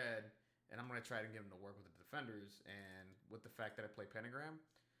Omega Red, and I'm gonna try to get them to work with the Defenders, and with the fact that I play Pentagram,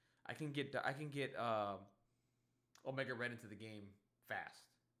 I can get Omega Red into the game fast,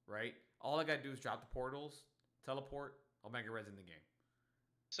 right? All I gotta do is drop the portals, teleport, Omega Red's in the game.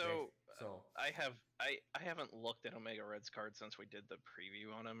 So I haven't looked at Omega Red's card since we did the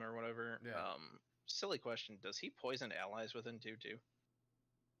preview on him or whatever. Yeah. Silly question: does he poison allies within 2/2?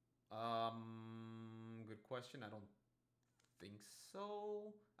 Good question. I don't think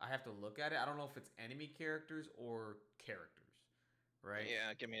so. I have to look at it. I don't know if it's enemy characters or characters, right?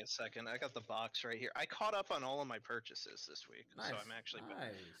 Yeah, give me a second. I got the box right here. I caught up on all of my purchases this week, Nice. so I'm actually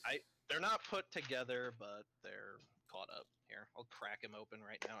nice. They're not put together, but they're caught up. Here, I'll crack him open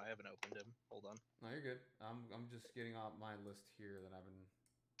right now. I haven't opened him. Hold on. No, you're good. I'm just getting out my list here that I've been.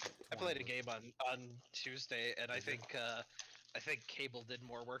 I played a game on Tuesday, and I think Cable did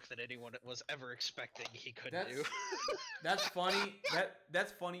more work than anyone was ever expecting he could do. That's funny.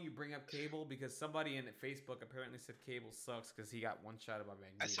 That's funny you bring up Cable because somebody in Facebook apparently said Cable sucks because he got one shot by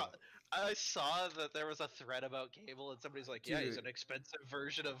Magneto. I saw that there was a thread about Cable, and somebody's like, "Yeah, he's an expensive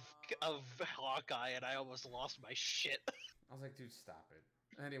version of Hawkeye," and I almost lost my shit. I was like, "Dude, stop it."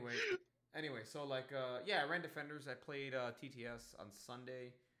 Anyway, so like, I ran Defenders. I played TTS on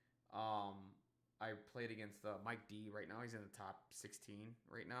Sunday. I played against Mike D. Right now, he's in the top 16.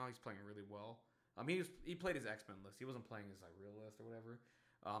 Right now, he's playing really well. He played his X-Men list. He wasn't playing his like real list or whatever.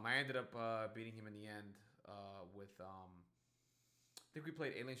 I ended up beating him in the end with I think we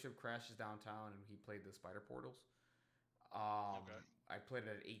played Alien Ship Crashes Downtown, and he played the Spider Portals. Okay. I played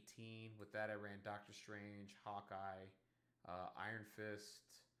it at 18. With that, I ran Doctor Strange, Hawkeye, Iron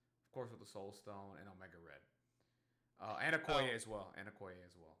Fist, of course with the Soul Stone, and Omega Red, and Okoye as well.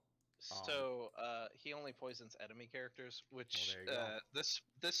 So he only poisons enemy characters, which well,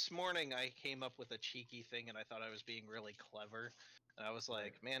 this morning I came up with a cheeky thing, and I thought I was being really clever. And I was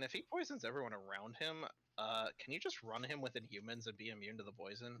like, man, if he poisons everyone around him, can you just run him with Inhumans and be immune to the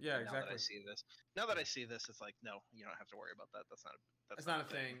poison? Yeah, and exactly. Now that I see this, it's like, no, you don't have to worry about that. That's not a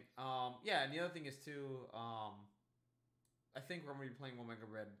thing. And the other thing is too, I think we're going to be playing Omega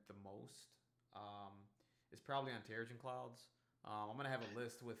Red the most. It's probably on Terrigen Clouds. I'm gonna have a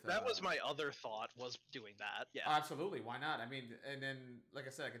list with. That was my other thought, was doing that. Yeah, absolutely. Why not? I mean, and then like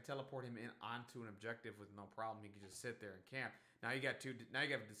I said, I could teleport him onto an objective with no problem. He could just sit there and camp. Now you got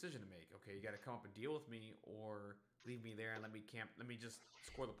a decision to make. Okay, you got to come up and deal with me, or leave me there and let me camp. Let me just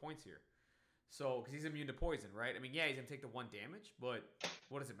score the points here. So, because he's immune to poison, right? I mean, yeah, he's gonna take the 1 damage, but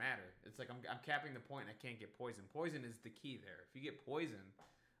what does it matter? It's like I'm capping the point, and I can't get poison. Poison is the key there. If you get poison,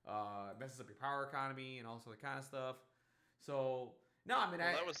 it messes up your power economy and also the kind of stuff. So no, I mean,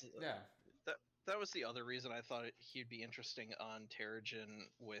 that was the other reason I thought he'd be interesting on Terrigen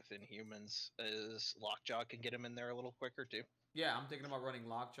with Inhumans, is Lockjaw can get him in there a little quicker too. Yeah, I'm thinking about running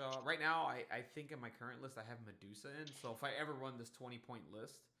Lockjaw right now. I think in my current list I have Medusa in. So if I ever run this 20-point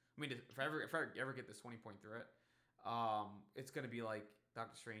list, I mean, if I ever get this 20-point threat, it's gonna be like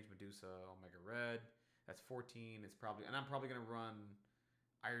Doctor Strange, Medusa, Omega Red. That's 14. And I'm probably gonna run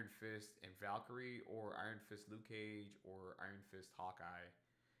Iron Fist and Valkyrie, or Iron Fist Luke Cage, or Iron Fist Hawkeye.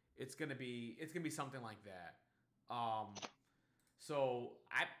 It's gonna be something like that. So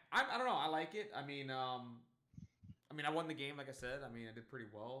I don't know. I like it. I won the game, like I said. I mean, I did pretty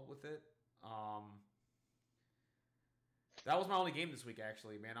well with it. That was my only game this week,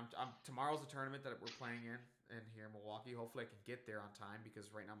 actually, man. Tomorrow's the tournament that we're playing in here in Milwaukee. Hopefully, I can get there on time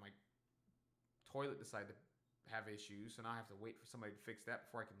because right now my toilet decided to have issues, so now I have to wait for somebody to fix that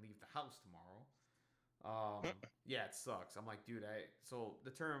before I can leave the house tomorrow. Yeah, it sucks. I'm like, dude, so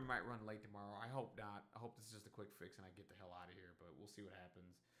the tournament might run late tomorrow. I hope not. I hope this is just a quick fix and I get the hell out of here, but we'll see what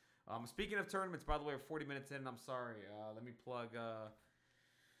happens. Speaking of tournaments, by the way, we're 40 minutes in. I'm sorry. Let me plug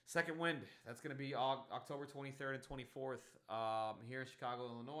Second Wind. That's going to be October 23rd and 24th here in Chicago,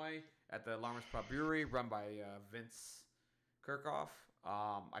 Illinois, at the Larmers Pub Brewery, run by Vince Kirchhoff.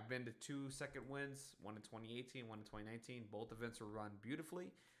 I've been to 2 Second Winds, one in 2018, one in 2019. Both events were run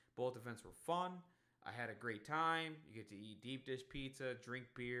beautifully. Both events were fun. I had a great time. You get to eat deep dish pizza, drink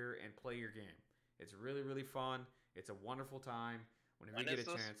beer, and play your game. It's really, really fun. It's a wonderful time. Whenever you get a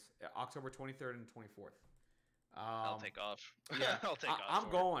chance, October 23rd and 24th. I'll take off. Yeah, I'll take off.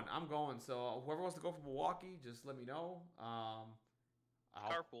 I'm going. So whoever wants to go from Milwaukee, just let me know.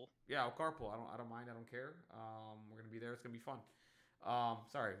 Carpool. Yeah, I'll carpool. I don't mind. I don't care. We're gonna be there. It's gonna be fun.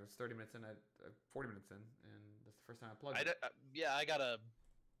 Sorry, it's 30 minutes in. 40 minutes in, and that's the first time I plugged it. I gotta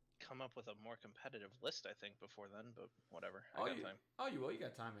come up with a more competitive list, I think, before then. But whatever. I got time. Oh, you will. You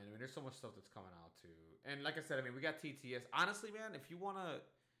got time, man. I mean, there's so much stuff that's coming out too. And like I said, I mean, we got TTS. Honestly, man, if you wanna.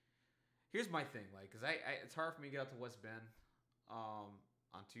 Here's my thing, like, cause it's hard for me to get out to West Bend, on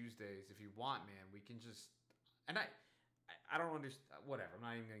Tuesdays. If you want, man, we can just, and I don't understand. Whatever, I'm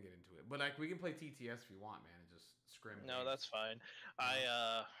not even gonna get into it. But like, we can play TTS if you want, man, and just scrim. No, that's fine.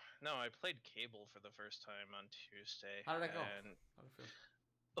 I played Cable for the first time on Tuesday. How did that go? How did it feel?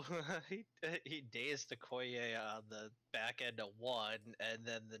 he dazed Okoye on the back end of 1, and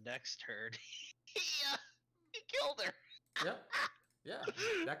then the next turn, he killed her. Yep. Yeah,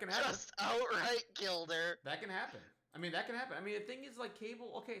 that can happen. Just outright killed her. That can happen. I mean, that can happen. I mean, the thing is, like,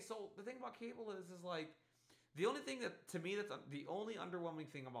 Cable. Okay, so the thing about Cable is like, the only thing that to me that's the only underwhelming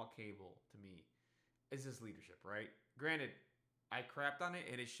thing about Cable to me is his leadership. Right? Granted, I crapped on it,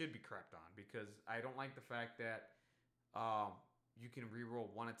 and it should be crapped on because I don't like the fact that you can reroll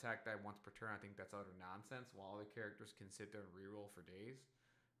one attack die once per turn. I think that's utter nonsense. While other characters can sit there and reroll for days.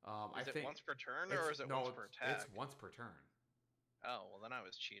 Is it once per turn or is it once per attack? It's once per turn. Oh, well then I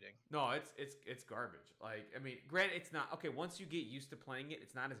was cheating. No, it's garbage. Like, I mean, granted, it's not okay. Once you get used to playing it,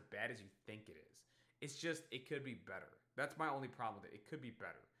 it's not as bad as you think it is. It's just it could be better. That's my only problem with it. It could be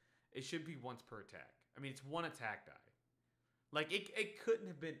better. It should be once per attack. I mean, it's one attack die. Like it couldn't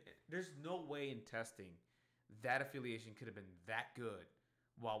have been. There's no way in testing that affiliation could have been that good.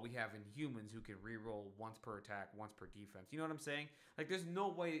 While we have Inhumans who can reroll once per attack, once per defense. You know what I'm saying? Like, there's no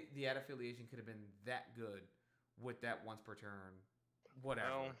way the affiliation could have been that good with that once per turn. Whatever.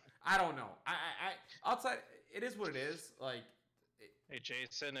 No. I don't know. I outside it is what it is. Like, hey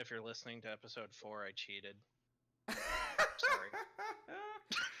Jason, if you're listening to episode 4, I cheated. Sorry.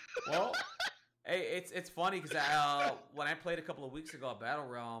 Well, hey, it's funny because when I played a couple of weeks ago at Battle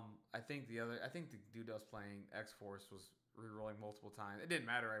Realm, I think the dude that was playing X-Force was rerolling multiple times. It didn't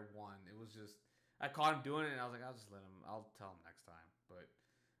matter. I won. It was just I caught him doing it, and I was like, I'll just let him. I'll tell him next time. But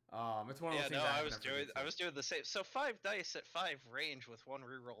it's one of those things. No, I was doing the same. So 5 dice at 5 range with 1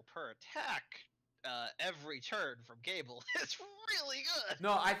 reroll per attack every turn from Cable is really good.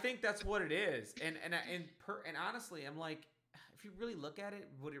 No, I think that's what it is. And honestly, I'm like, if you really look at it,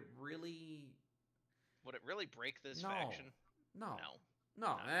 would it really break this faction? No.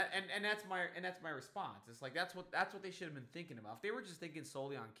 And that's my response. It's like that's what they should have been thinking about. If they were just thinking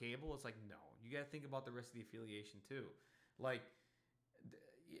solely on Cable, it's like, no, you got to think about the rest of the affiliation too. Like,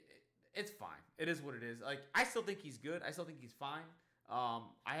 it's fine. It is what it is. Like, I still think he's good. I still think he's fine.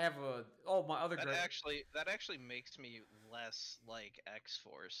 I have my other that actually makes me less like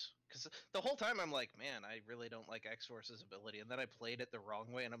X-Force, because the whole time I'm like, man, I really don't like X-Force's ability, and then I played it the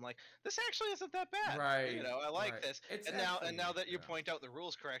wrong way, and I'm like, this actually isn't that bad, right? You know, I like this. And now that you point out the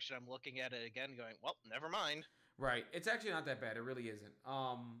rules correction, I'm looking at it again, going, well, never mind. Right, it's actually not that bad. It really isn't.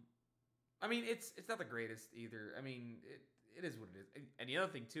 I mean, it's not the greatest either. I mean, it is what it is. And the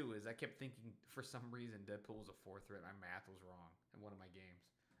other thing too is I kept thinking for some reason Deadpool was a 4 threat. My math was wrong in one of my games.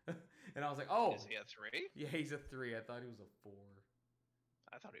 And I was like, oh. Is he a 3? Yeah, he's a 3. I thought he was a 4.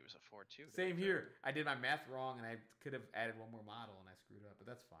 I thought he was a 4 too. Same here. I did my math wrong and I could have added one more model and I screwed up, but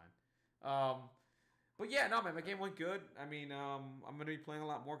that's fine. But yeah, no, man, my game went good. I mean, I'm gonna be playing a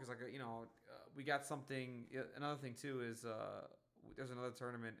lot more because we got something. Another thing too is there's another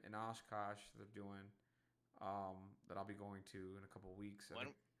tournament in Oshkosh they're doing that I'll be going to in a couple of weeks. I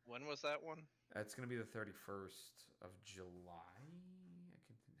think When was that one? it's gonna be the 31st of July. I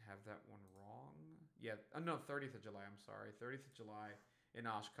can have that one wrong. Yeah, no, 30th of July. I'm sorry, 30th of July in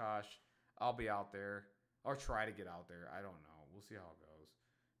Oshkosh. I'll be out there or try to get out there. I don't know. We'll see how it goes.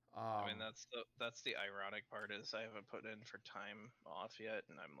 I mean, that's the ironic part is I haven't put in for time off yet,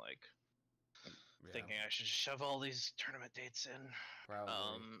 and I'm like thinking I should shove all these tournament dates in. Probably.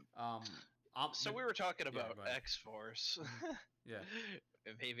 So we were talking about go ahead. X-Force. Yeah.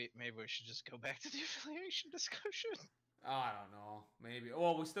 Maybe we should just go back to the affiliation discussion. Oh, I don't know. Maybe.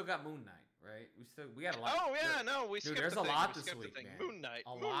 Well, we still got Moon Knight, right? We got a lot. Oh yeah, no, we skipped. There's a lot we this week, man. Moon Knight.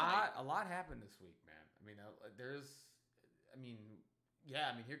 A lot happened this week, man. I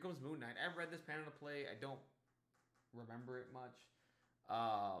mean, here comes Moon Knight. I've read this panel to play. I don't remember it much.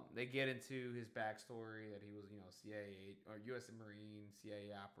 They get into his backstory that he was, CIA or U.S. Marine,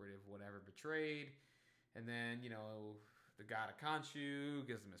 CIA operative, whatever, betrayed, and then the god of Khonshu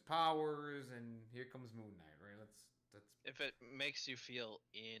gives him his powers, and here comes Moon Knight, right? That's if it makes you feel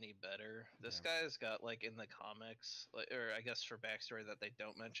any better, this guy's got like in the comics, or I guess for backstory that they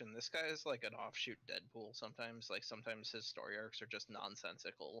don't mention, this guy is like an offshoot Deadpool sometimes. Like sometimes his story arcs are just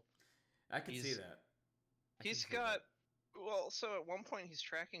nonsensical. I can see that. Well, so at one point he's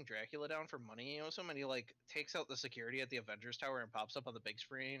tracking Dracula down for money. And he like takes out the security at the Avengers Tower and pops up on the big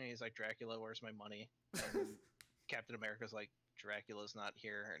screen, and he's like, "Dracula, where's my money?" And Captain America's like, "Dracula's not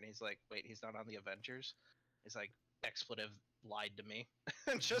here," and he's like, "Wait, he's not on the Avengers?" He's like, "Expletive lied to me,"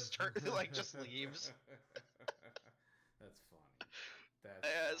 and just leaves. That's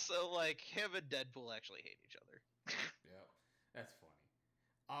funny. So like him and Deadpool actually hate each other. Yeah, that's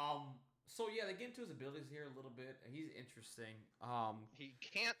funny. So yeah, they get into his abilities here a little bit. He's interesting. He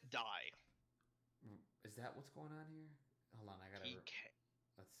can't die. Is that what's going on here? Hold on, I gotta. He can't.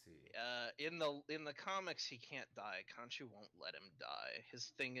 Let's see. In the comics, he can't die. Khonshu won't let him die.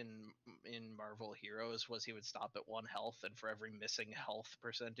 His thing in Marvel Heroes was he would stop at 1 health, and for every missing health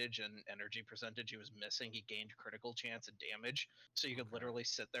percentage and energy percentage he was missing, he gained critical chance and damage. So you could literally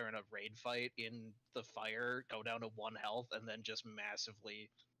sit there in a raid fight in the fire, go down to 1 health, and then just massively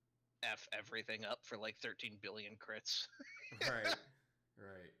F everything up for like 13 billion crits. Right.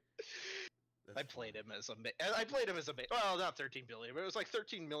 I played him as a well, not 13 billion, but it was like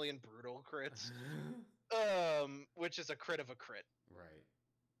 13 million brutal crits. Which is a crit of a crit. Right.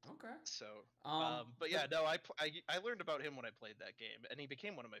 Okay. So, but yeah, no, I learned about him when I played that game, and he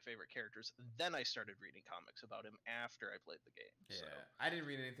became one of my favorite characters. Then I started reading comics about him after I played the game. Yeah, so. I didn't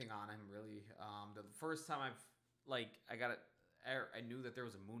read anything on him really. The first time I knew that there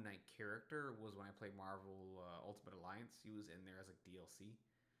was a Moon Knight character was when I played Marvel Ultimate Alliance. He was in there as like DLC.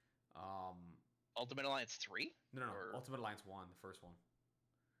 Ultimate Alliance 3? No. Ultimate Alliance 1, the first one.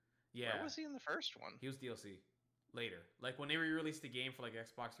 Yeah. Where was he in the first one? He was DLC. Later. Like when they re-released the game for like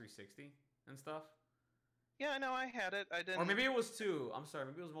Xbox 360 and stuff. Yeah, no, I had it. I didn't. Or maybe it was 2. I'm sorry.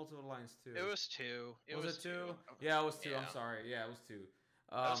 Maybe it was Ultimate Alliance 2. It was 2. Was it 2? Yeah, it was 2. Yeah. I'm sorry. Yeah, it was 2.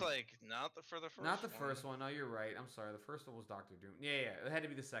 I was like, not the first one. Not the first one. No, you're right. I'm sorry. The first one was Doctor Doom. Yeah. It had to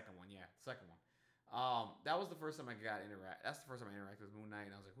be the second one. Yeah, the second one. That was the first time That's the first time I interacted with Moon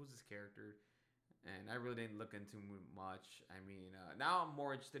Knight, and I was like, "Who's this character?" And I really didn't look into him much. I mean, now I'm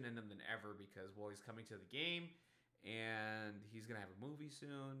more interested in him than ever because he's coming to the game, and he's gonna have a movie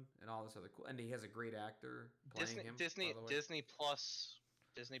soon, and all this other cool. And he has a great actor playing him. Disney Plus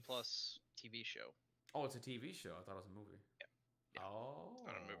TV show. Oh, it's a TV show. I thought it was a movie. Yeah. Oh,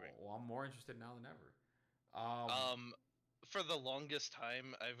 not a movie. Well, I'm more interested now than ever. For the longest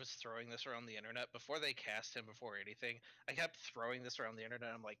time, I was throwing this around the internet before they cast him. Before anything, I kept throwing this around the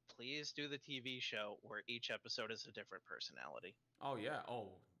internet. I'm like, please do the TV show where each episode is a different personality. Oh yeah.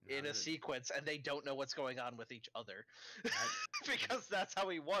 Oh. In a sequence, and they don't know what's going on with each other, because that's how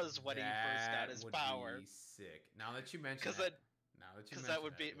he was when he first got his power. Be sick. Now that you mention that. Because that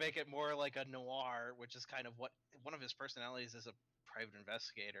would make it more like a noir, which is kind of what one of his personalities is, a private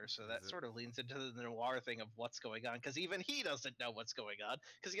investigator. So that sort of leans into the noir thing of what's going on, because even he doesn't know what's going on,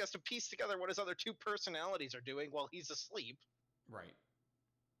 because he has to piece together what his other 2 personalities are doing while he's asleep. Right.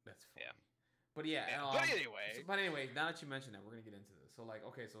 That's funny. Yeah. But yeah. But anyway, now that you mention that, we're gonna get into this. So like,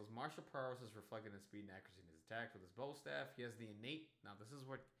 okay, so his martial prowess is reflected in speed and accuracy in his attacks with his bow staff. He has the innate. Now this is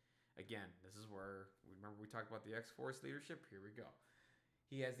where we talked about the X-Force leadership. Here we go.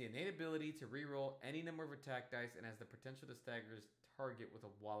 He has the innate ability to reroll any number of attack dice and has the potential to stagger his target with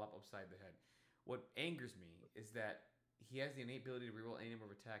a wallop upside the head. What angers me is that he has the innate ability to reroll any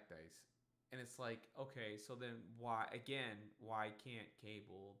number of attack dice, And it's like, okay, so then why can't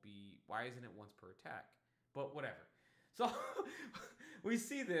Cable be, why isn't it once per attack? But whatever. So we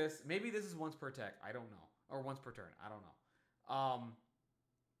see this. Maybe this is once per attack. I don't know. Or once per turn. I don't know.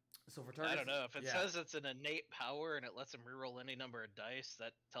 So for targets, I don't know. If it yeah, says it's an innate power and it lets him reroll any number of dice,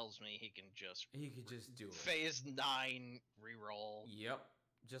 that tells me he can just he could just do it. phase 9 reroll. Yep.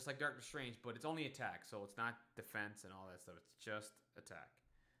 Just like Doctor Strange, but it's only attack, so it's not defense and all that stuff. It's just attack.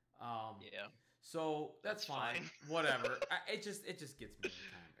 Yeah. So that's fine. Whatever. It just gets me every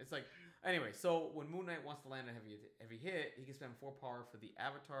time. It's like, anyway. So when Moon Knight wants to land a heavy hit, he can spend 4 power for the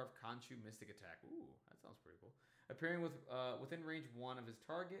Avatar of Khonshu Mystic Attack. Ooh, that sounds pretty cool. Appearing within range 1 of his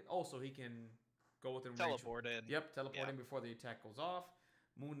target. Oh, so he can go within teleport range. in. Yep, teleport in before the attack goes off.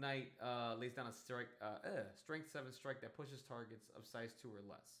 Moon Knight lays down a strength 7 strike that pushes targets of size 2 or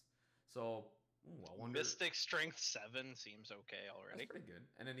less. So, I wonder. Mystic strength 7 seems okay already. That's pretty good.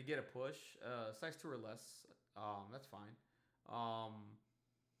 And then you get a push, size 2 or less. That's fine. I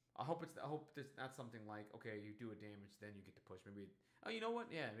hope it's not something like, okay, you do a damage, then you get to push. Maybe, oh, you know what?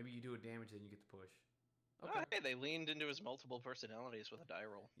 Yeah, maybe you do a damage, then you get to push. Okay. Oh, hey, they leaned into his multiple personalities with a die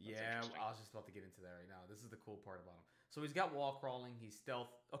roll. That's I was just about to get into that right now. This is the cool part about him. So he's got wall crawling. He's stealth.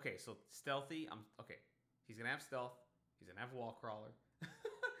 Okay, so stealthy. Okay. He's gonna have stealth. He's gonna have wall crawler.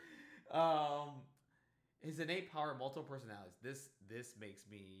 His innate power, multiple personalities. This makes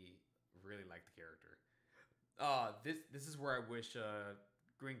me really like the character. This is where I wish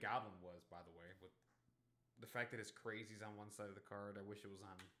Green Goblin was, by the way, with the fact that his crazy's on one side of the card. I wish it was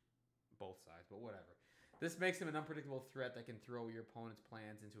on both sides, but whatever. This makes him an unpredictable threat that can throw your opponent's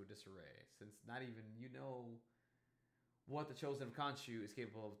plans into a disarray, since not even you know what the Chosen of Khonshu is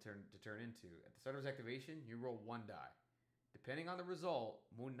capable of to turn into. At the start of his activation, you roll 1 die. Depending on the result,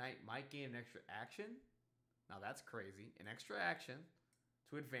 Moon Knight might gain an extra action. Now that's crazy. An extra action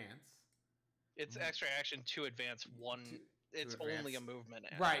to advance. It's extra action to advance one. It's advance. Only a movement.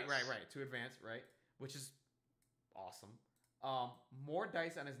 Right. To advance, right? Which is awesome. More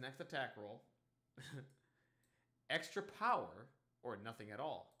dice on his next attack roll. Extra power or nothing at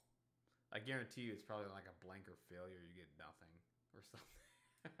all. I guarantee you it's probably like a blank or failure. You get nothing or something.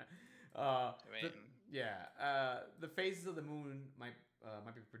 The phases of the moon might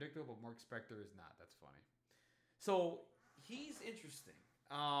be predictable, but Mark Spector is not. That's funny. So he's interesting.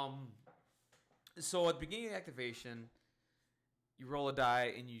 So at the beginning of the activation, you roll a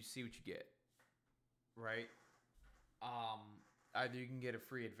die and you see what you get. Right? Either you can get a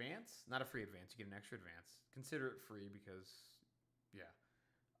free advance, not a free advance, you get an extra advance. Consider it free because,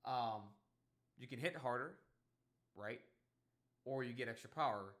 you can hit harder, right? Or you get extra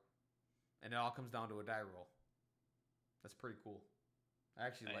power, and it all comes down to a die roll. That's pretty cool. I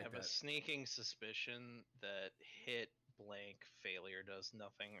actually like that. I have a sneaking suspicion that hit, blank, failure does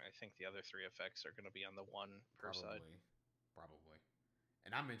nothing. I think the other 3 effects are going to be on the 1 per side. Probably.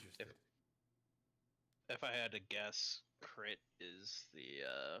 And I'm interested. If I had to guess, crit is the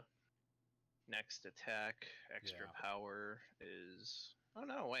next attack. Extra power is... Oh,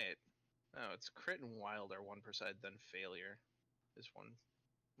 no, wait. No, it's crit and wild are 1 per side, then failure is 1.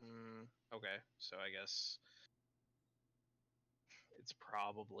 Okay, so I guess it's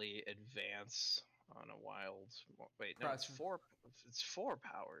probably advance on a wild... Wait, no, it's 4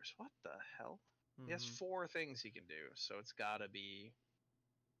 powers. What the hell? Mm-hmm. He has 4 things he can do, so it's gotta be...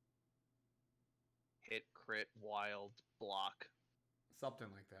 hit, crit, wild, block. Something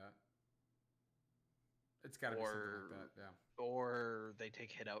like that. It's got to be something like that, yeah. Or they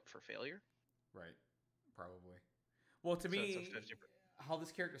take hit out for failure. Right. Probably. Well, to me, how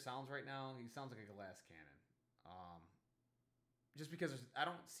this character sounds right now, he sounds like a glass cannon. Just because I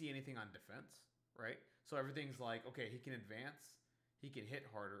don't see anything on defense, right? So everything's like, okay, he can advance, he can hit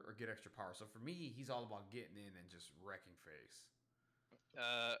harder, or get extra power. So for me, he's all about getting in and just wrecking face.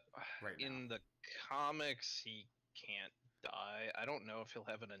 Right in the comics, he can't die. I don't know if he'll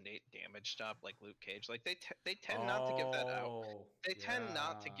have an innate damage stop like Luke Cage. Like they tend not to give that out. They tend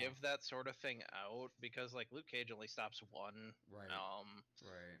not to give that sort of thing out because like Luke Cage only stops 1,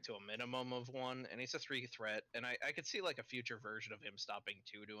 to a minimum of 1, and he's a 3 threat. And I could see like a future version of him stopping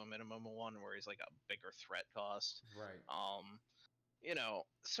 2 to a minimum of 1, where he's like a bigger threat cost. Right.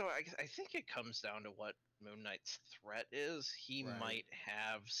 So I think it comes down to what Moon Knight's threat is. He might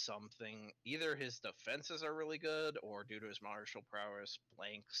have something, either his defenses are really good or due to his martial prowess,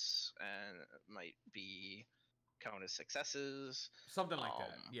 blanks and might be count as successes. Something like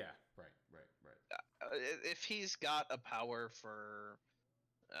that. Yeah, right. If he's got a power for,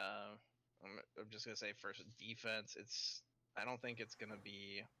 I'm just going to say for defense, I don't think it's going to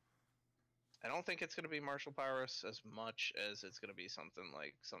be I don't think it's going to be Martial Powers as much as it's going to be something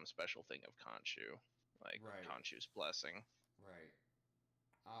like some special thing of Khonshu, like Right. Khonshu's blessing. Right.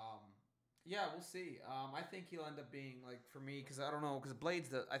 Yeah, we'll see. I think he'll end up being like for me because I don't know because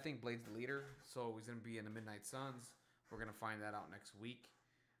I think Blade's the leader, so he's gonna be in the Midnight Suns. We're gonna find that out next week.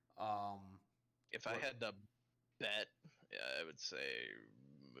 If I had to bet, yeah, I would say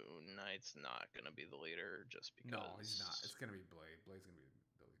Moon Knight's not gonna be the leader just because. No, he's not. It's gonna be Blade. Blade's gonna be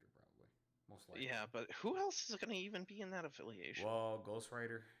the leader probably, most likely. Yeah, but who else is gonna even be in that affiliation? Well, Ghost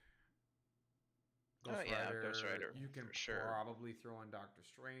Rider. Ghost Rider. You can for probably throw in Doctor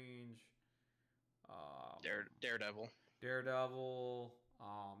Strange. Daredevil. Daredevil.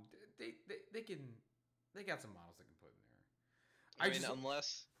 They can. They got some models they can put in there. I mean,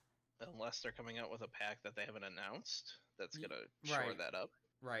 unless they're coming out with a pack that they haven't announced, that's gonna shore that up.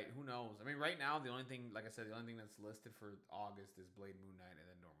 Right. Who knows? I mean, right now the only thing, like I said, the only thing that's listed for August is Blade, Moon Knight, and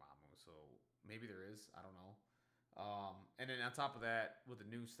then Dormammu. So maybe there is. I don't know. And then on top of that, with the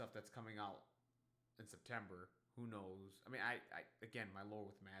new stuff that's coming out in September, who knows? I mean, I again, my lore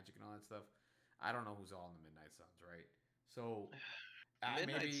with magic and all that stuff, I don't know who's all in the Midnight Suns, right? So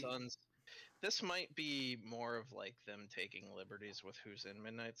Midnight Suns. This might be more of like them taking liberties with who's in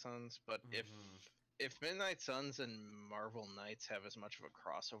Midnight Suns, but if Midnight Suns and Marvel Knights have as much of a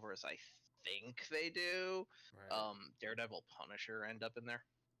crossover as I think they do, right. Daredevil, Punisher end up in there.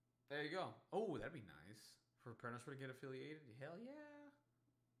 There you go. Oh, that'd be nice for Punisher to get affiliated. Hell yeah.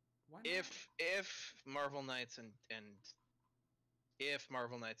 Why not? If Marvel Knights and if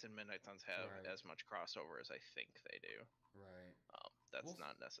Marvel Knights and Midnight Suns have as much crossover as I think they do, right? That's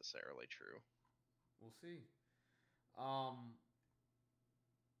not necessarily true. We'll see.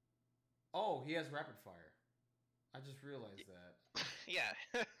 Oh, he has rapid fire. I just realized that. Yeah.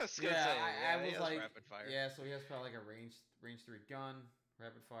 I was like, rapid fire. Yeah, so he has probably like a range 3 gun,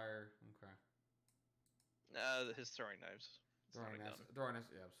 rapid fire. Okay. His throwing knives. Throwing knives.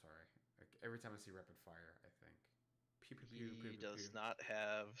 Yeah, I'm sorry. Like, every time I see rapid fire, I think. He does not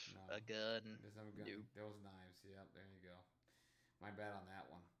have a gun. He doesn't have a gun. Nope. Those knives. Yep, there you go. My bad on that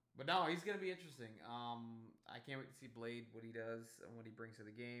one. But no, he's gonna be interesting. I can't wait to see Blade, what he does and what he brings to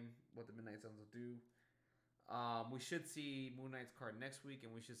the game, what the Midnight Suns will do. We should see Moon Knight's card next week,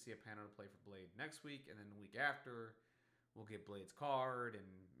 and we should see a panel to play for Blade next week, and then the week after, we'll get Blade's card, and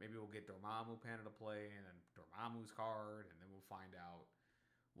maybe we'll get Dormammu panel to play, and then Dormammu's card, and then we'll find out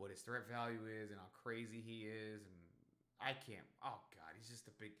what his threat value is and how crazy he is, and I can't. Oh God, he's just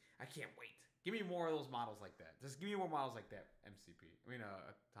a big. I can't wait. Give me more of those models like that. Just give me more models like that. MCP. I mean,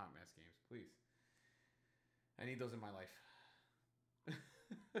 Atomic Mass Games, please. I need those in my life.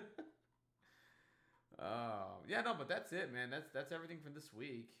 Yeah, no, but that's it, man. That's everything for this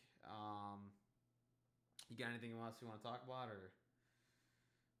week. You got anything else you want to talk about, or?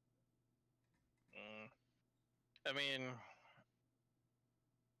 I mean,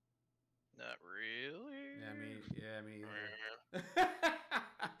 not really. Yeah, me either.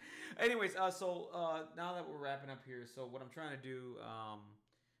 Anyways, so now that we're wrapping up here, so what I'm trying to do, is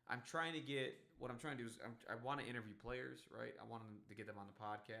I want to interview players, right? I want to get them on the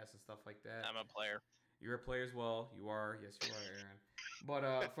podcast and stuff like that. I'm a player. You're a player as well. You are. Yes, you are, Aaron. But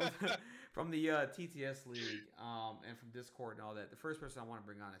from the TTS League and from Discord and all that, the first person I want to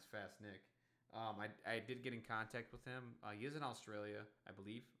bring on is Fast Nick. I did get in contact with him. He is in Australia, I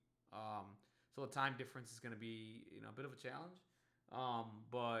believe. So the time difference is going to be a bit of a challenge.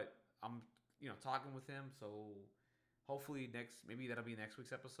 But I'm talking with him, so hopefully maybe that'll be next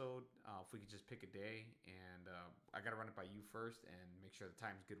week's episode. If we could just pick a day, and I gotta run it by you first and make sure the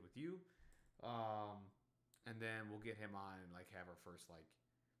time's good with you. And then we'll get him on and have our first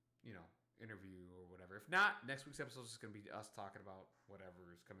interview or whatever. If not, next week's episode is just gonna be us talking about whatever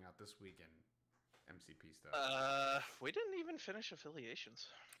is coming out this week and MCP stuff. We didn't even finish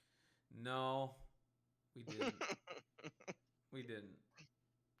affiliations. No, we didn't. We didn't.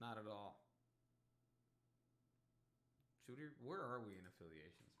 Not at all. Shooter, where are we in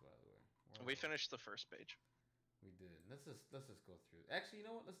affiliations, by the way? We finished the first page. We did. Let's just go through. Actually, you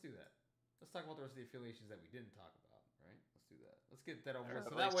know what? Let's do that. Let's talk about the rest of the affiliations that we didn't talk about, right? Let's do that. Let's get that over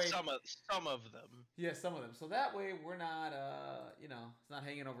with. So that way, some of them. Yeah, some of them. So that way, we're not, it's not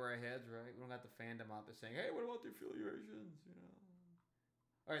hanging over our heads, right? We don't got the fandom out there saying, "Hey, what about the affiliations?"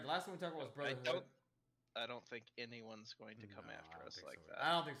 All right, the last one we talked about was Brotherhood. I don't think anyone's going to come after us like that.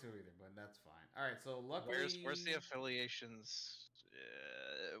 I don't think so either, but that's fine. All right, so luckily... Where's the affiliations?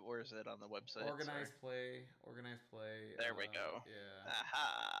 Where is it on the website? Organized play. There we go. Yeah.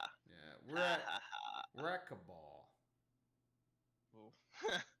 Aha. Yeah, we're at Cabal.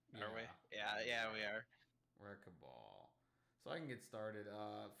 Are we? Yeah, we are. We're at Cabal. So I can get started.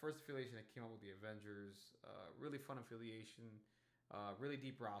 First affiliation that came up with the Avengers. Really fun affiliation. Really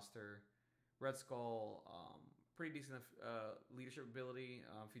deep roster. Red Skull, pretty decent leadership ability.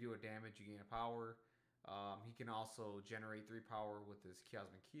 If you do a damage, you gain a power. He can also generate 3 power with his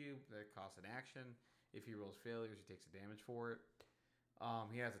Chiasmic Cube that costs an action. If he rolls failures, he takes a damage for it.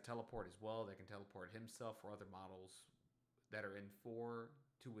 He has a teleport as well that can teleport himself or other models that are in 4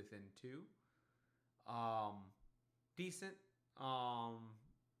 to within 2. Decent. I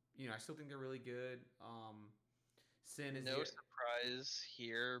still think they're really good. Sin is no surprise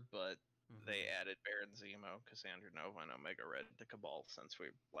here, but Mhm. they added Baron Zemo, Cassandra Nova, and Omega Red to Cabal since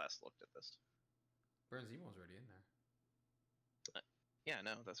we last looked at this. Baron Zemo's already in there. Yeah,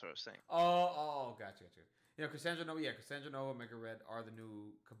 no, that's what I was saying. Gotcha. Cassandra Nova, Omega Red are the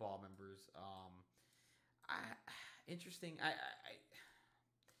new Cabal members. Interesting.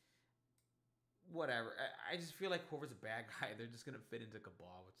 Whatever. I just feel like whoever's a bad guy, they're just gonna fit into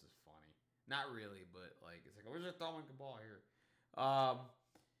Cabal, which is funny. Not really, but like it's like we're just throwing Cabal here.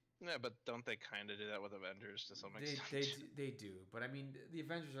 Yeah, but don't they kind of do that with Avengers to some extent? They do, but I mean the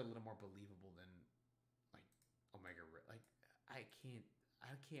Avengers are a little more believable than like Omega Red. Like I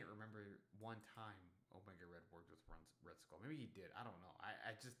can't remember one time Omega Red worked with Red Skull. Maybe he did. I don't know.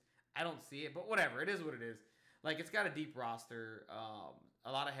 I don't see it, but whatever. It is what it is. Like it's got a deep roster.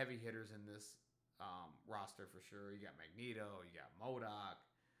 A lot of heavy hitters in this roster for sure. You got Magneto. You got MODOK.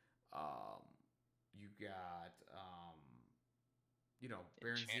 You got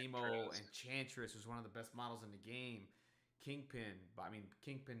Baron Zemo, Enchantress, who's one of the best models in the game. Kingpin. But I mean,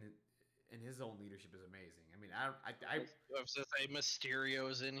 Kingpin and his own leadership is amazing. I mean, I was to say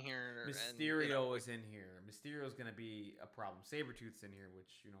Mysterio's in here. Mysterio is in here. Mysterio's gonna be a problem. Sabretooth's in here,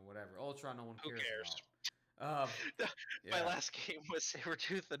 which whatever. Ultron, no one cares about. My last game was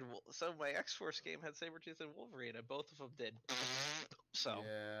Sabretooth and so my X-Force game had Sabretooth and Wolverine, and both of them did. So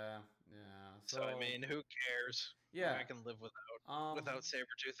yeah. So I mean, who cares? Yeah, I can live without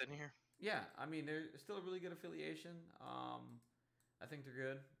Sabretooth in here. Yeah, I mean they're still a really good affiliation. I think they're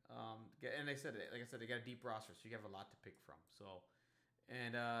good. And they said, like I said, they got a deep roster, so you have a lot to pick from. So,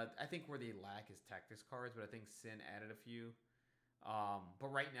 and I think where they lack is tactics cards, but I think Sin added a few.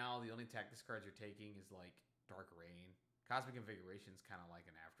 But right now, the only tactics cards you're taking is like Dark Reign. Cosmic Invigoration is kind of like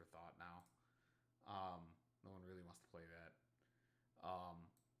an afterthought now. No one really wants to play that.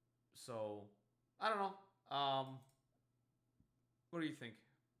 So I don't know. What do you think?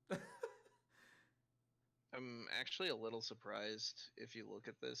 I'm actually a little surprised if you look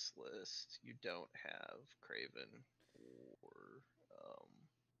at this list, you don't have Kraven or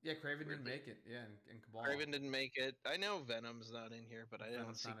yeah, Kraven didn't make it. Yeah, in Cabal. Kraven didn't make it. I know Venom's not in here, but I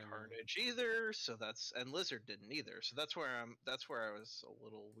didn't see Carnage either. So and Lizard didn't either. So that's where I was a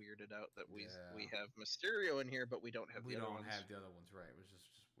little weirded out that we have Mysterio in here, but we don't have the other ones. We don't have the other ones, right? It was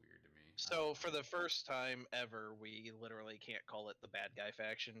just weird to me. So for the first time ever, we literally can't call it the bad guy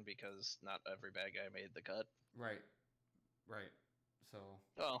faction because not every bad guy made the cut. Right. So.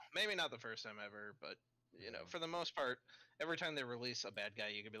 Well, maybe not the first time ever, but for the most part, every time they release a bad guy,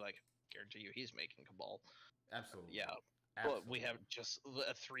 you can be like, guarantee you he's making Cabal. Absolutely. Yeah. But we have just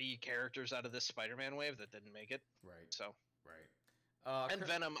 3 characters out of this Spider-Man wave that didn't make it. Right. So. Right. And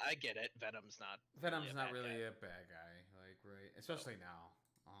Venom, I get it. Venom's not really a bad guy. Like, right. Especially now.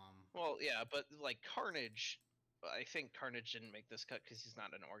 Well, yeah, but like Carnage, I think Carnage didn't make this cut because he's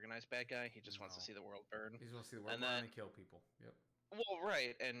not an organized bad guy. He just wants to see the world burn. He just wants to see the world burn and kill people. Yep. Well,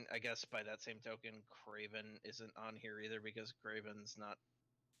 right, and I guess by that same token, Kraven isn't on here either because Kraven's not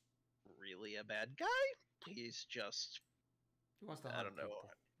really a bad guy. He's just he wants to hunt people.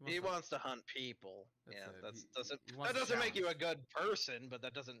 He wants to hunt people. That doesn't make you a good person, but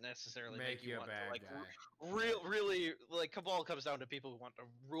that doesn't necessarily make you want to like really like Cabal comes down to people who want to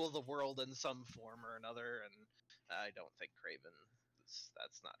rule the world in some form or another, and I don't think Kraven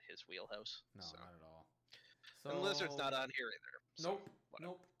that's not his wheelhouse. No, not at all. So, and Lizard's not on here either. So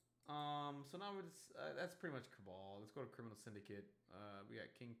nope. So now it's that's pretty much Cabal. Let's go to Criminal Syndicate. We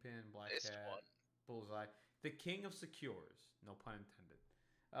got Kingpin, Black Cat, Bullseye, the King of Secures. No pun intended.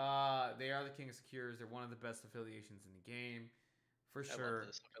 They are the King of Secures. They're one of the best affiliations in the game, for sure,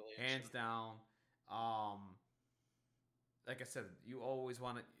 hands down. Like I said, you always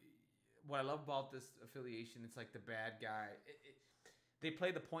want to. What I love about this affiliation, it's like the bad guy. They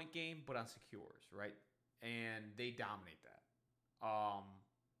play the point game, but on Secures, right? And they dominate that.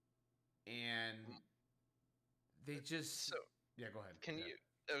 And they just yeah. Go ahead.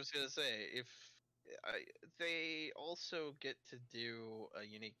 I was gonna say they also get to do a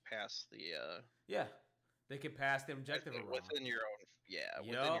unique pass the yeah. They can pass the objective within your own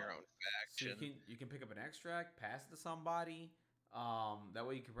within your own faction. So you can pick up an extract, pass it to somebody. That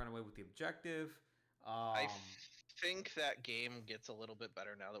way you can run away with the objective. I think that game gets a little bit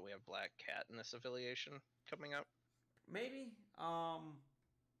better now that we have Black Cat in this affiliation coming up. Maybe.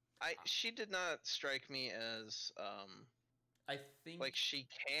 She did not strike me as I think like she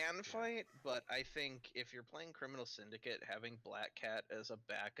can fight, but I think if you're playing Criminal Syndicate, having Black Cat as a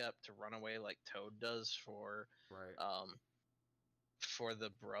backup to run away like Toad does for the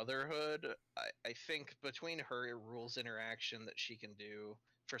Brotherhood, I think between her rules interaction that she can do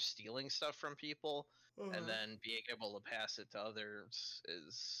for stealing stuff from people and then being able to pass it to others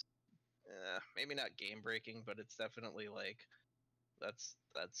is maybe not game breaking, but it's definitely like that's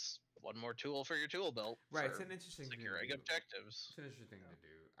one more tool for your tool belt. Right, it's an interesting securing thing to do. Objectives. It's an interesting thing to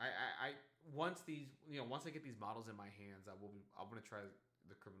do. I once I get these models in my hands, I'm gonna try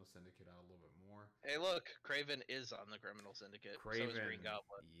the Criminal Syndicate out a little bit more. Hey, look, Kraven is on the Criminal Syndicate. Kraven, so is Green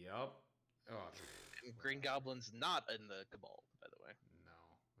Goblin. Yep. Oh, and Green Goblin's not in the Cabal, by the way. No,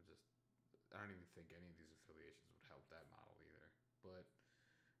 I don't even think any of these affiliations would help that model either. But,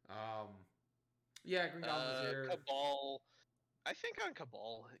 yeah, Green Goblin's here. Cabal. I think on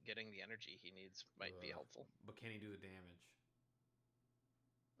Cabal, getting the energy he needs might be helpful. But can he do the damage?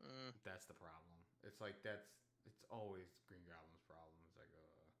 That's the problem. It's like it's always Green Goblin's problem. It's like,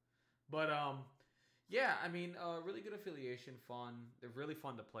 but yeah, I mean, really good affiliation, fun. They're really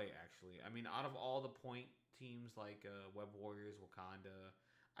fun to play, actually. I mean, out of all the point teams like Web Warriors, Wakanda,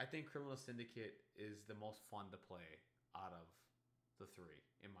 I think Criminal Syndicate is the most fun to play out of the three,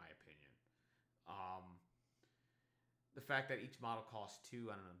 in my opinion. The fact that each model costs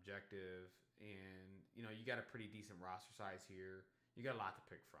 2 on an objective, and you got a pretty decent roster size here. You got a lot to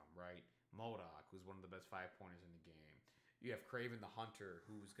pick from, right? MODOK, who's one of the best 5-pointers in the game. You have Kraven the Hunter,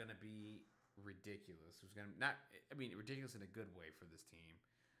 who's gonna be ridiculous. Who's gonna ridiculous in a good way for this team.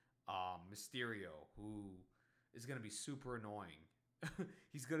 Mysterio, who is gonna be super annoying.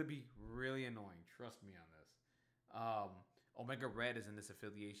 He's gonna be really annoying. Trust me on this. Omega Red is in this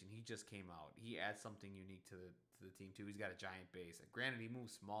affiliation. He just came out. He adds something unique to the team too. He's got a giant base. Granted, he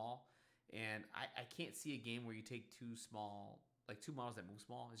moves small, and I can't see a game where you take two models that move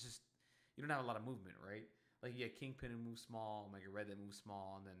small. It's just you don't have a lot of movement, right? Like you get Kingpin who moves small, Omega Red that moves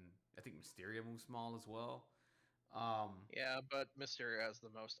small, and then I think Mysterio moves small as well. Yeah, but Mysterio has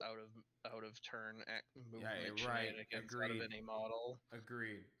the most out of turn movement shenanigans out of any model.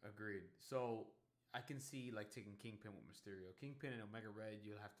 Agreed. So I can see like taking Kingpin with Mysterio. Kingpin and Omega Red,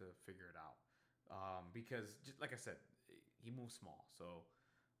 you'll have to figure it out. Because just like I said, he moves small. So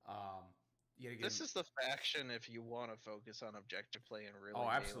this is the faction if you want to focus on objective play and really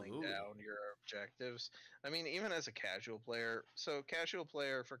nailing down your objectives. I mean, even as a casual player,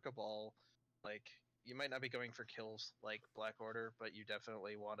 for Cabal, like you might not be going for kills like Black Order, but you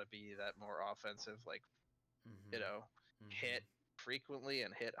definitely want to be that more offensive, like hit frequently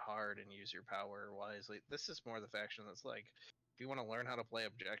and hit hard and use your power wisely. This is more the faction that's like, if you want to learn how to play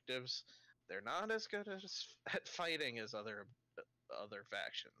objectives, they're not as good at fighting as other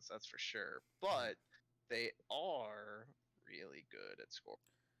factions, that's for sure. But they are really good at scoring.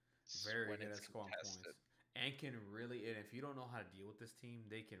 Very good at scoring points. And and if you don't know how to deal with this team,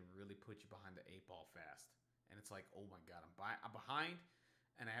 they can really put you behind the 8-ball fast. And it's like, oh my god, I'm behind,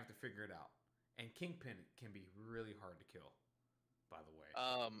 and I have to figure it out. And Kingpin can be really hard to kill, by the way.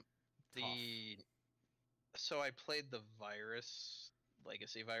 So I played the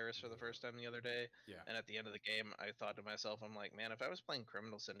Legacy Virus for the first time the other day. Yeah. And at the end of the game, I thought to myself, I'm like, man, if I was playing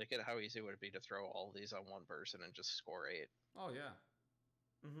Criminal Syndicate, how easy would it be to throw all these on one person and just score 8? Oh, yeah.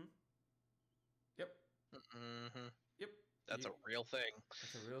 Mm-hmm. Yep. Mm-hmm. Yep. That's a real thing.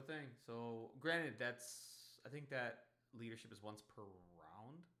 That's a real thing. So, granted, I think that leadership is once per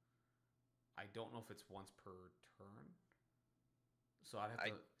round. I don't know if it's once per turn. So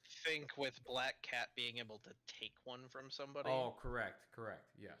I think with Black Cat being able to take one from somebody. Oh, correct.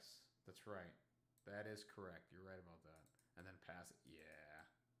 Yes, that's right. That is correct. You're right about that. And then pass it. Yeah.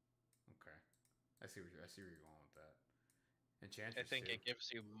 Okay. I see where you're going with that. Enchantress. I think it gives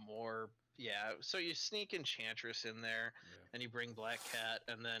you more. Yeah. So you sneak Enchantress in there, and you bring Black Cat,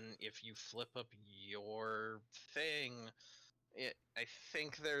 and then if you flip up your thing. I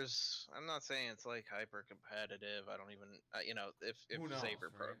think I'm not saying it's like hyper competitive. I don't even, if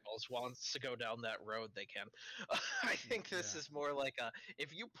Saber Protocols wants to go down that road, they can. I think this is more like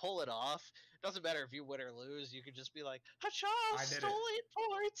if you pull it off, doesn't matter if you win or lose, you could just be like, "Hacha, stole 8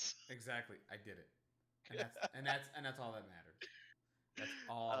 points." Exactly, I did it, and that's all that matters. That's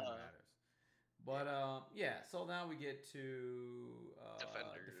all that matters. But yeah, so now we get to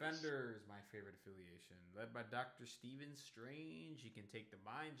Defenders. Defenders, my favorite affiliation, led by Dr. Stephen Strange. You can take the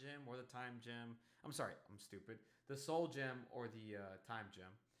Mind Gem or the Time Gem. I'm sorry, I'm stupid. The Soul Gem or the Time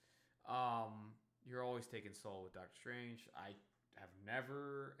Gem. You're always taking Soul with Doctor Strange. I have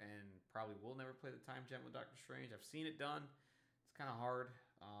never and probably will never play the Time Gem with Doctor Strange. I've seen it done. It's kind of hard.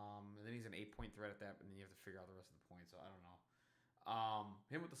 And then he's an 8-point threat at that, and then you have to figure out the rest of the points. So I don't know.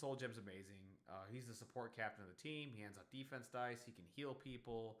 Him with the Soul Gem's amazing. He's the support captain of the team. He hands out defense dice. He can heal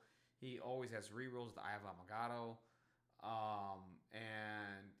people. He always has rerolls. The Eye of Amagato.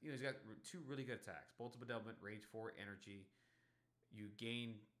 And he's got 2 really good attacks: Bolts of Bedevilment, Rage 4, Energy. You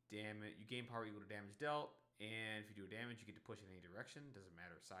gain damage. You gain power equal to damage dealt. And if you do damage, you get to push in any direction. Doesn't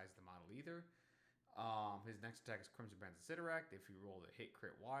matter size of the model either. His next attack is Crimson Band's Sidorak. If you roll the hit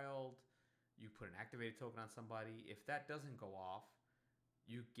crit wild, you put an activated token on somebody. If that doesn't go off,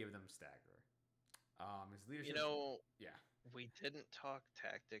 you give them stagger. His leadership. Yeah. We didn't talk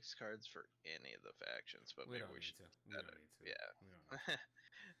tactics cards for any of the factions, but maybe we should. We don't need to. Yeah. We don't need to.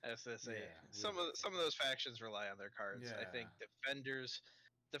 I was gonna say Yeah, some of those factions rely on their cards. Yeah. I think Defenders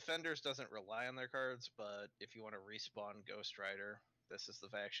doesn't rely on their cards, but if you want to respawn Ghost Rider, this is the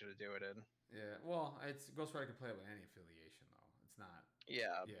faction to do it in. Yeah, well, it's Ghost Rider can play it with any affiliation though. It's not.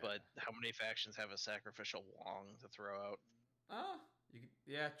 Yeah, but how many factions have a sacrificial Wong to throw out?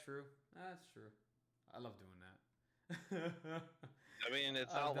 Yeah, true. That's true. I love doing that. I mean,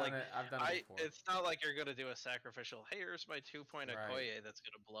 it's not like I've done it before. It's not like you're gonna do a sacrificial. Hey, here's my 2-point Okoye that's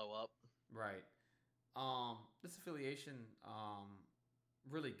gonna blow up. Right. This affiliation,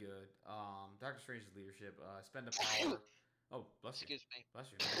 really good. Doctor Strange's leadership. Spend a power. Oh, bless you. Excuse me.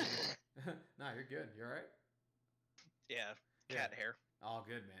 Bless you. Nah, you're good. You all right? Yeah. Cat hair. All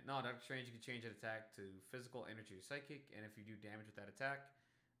good, man. No, Doctor Strange, you can change an attack to physical, energy, or psychic, and if you do damage with that attack,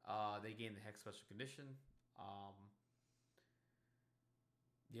 they gain the Hex special condition.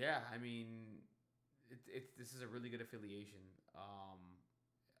 Yeah, I mean, this is a really good affiliation.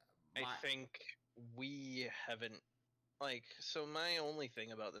 I think we haven't so my only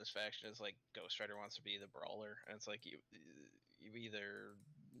thing about this faction is Ghost Rider wants to be the brawler, and it's like you either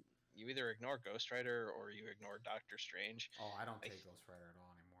ignore Ghost Rider or you ignore Doctor Strange. Oh, I don't take Ghost Rider at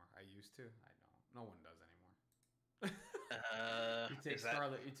all anymore. I used to. I don't. No one does anymore. You take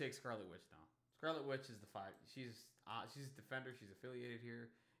Scarlet. You take Scarlet Witch now. Scarlet Witch is the 5. She's a defender. She's affiliated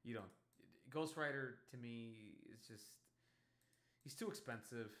here. You don't. Ghost Rider to me is just. He's too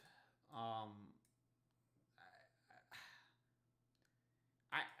expensive.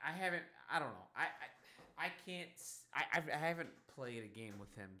 I haven't. I don't know. I can't. I haven't played a game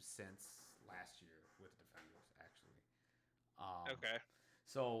with him since last year with the Defenders. Actually. Okay.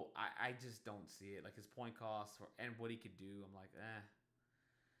 So I just don't see it. Like his point cost and what he could do. I'm like,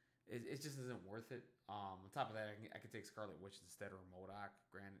 it just isn't worth it. On top of that, I could take Scarlet Witch instead or MODOK.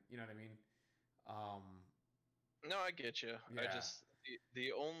 Granted, you know what I mean. No, I get you. Yeah. I just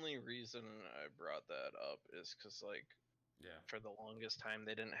the only reason I brought that up is because for the longest time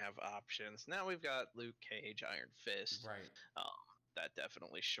they didn't have options. Now we've got Luke Cage, Iron Fist. Right. That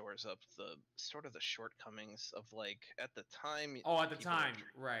definitely shores up the shortcomings of at the time. Oh, at the time,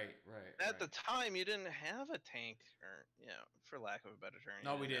 right. At the time, you didn't have a tank, or for lack of a better term.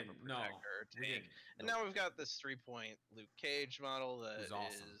 No, we didn't. No, we didn't. And now we've got this 3-point Luke Cage model that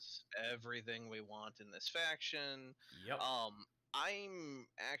is everything we want in this faction. Yep. I'm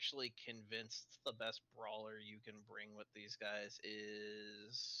actually convinced the best brawler you can bring with these guys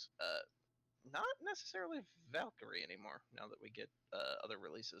is not necessarily Valkyrie anymore, now that we get other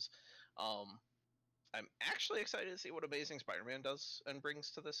releases. I'm actually excited to see what Amazing Spider-Man does and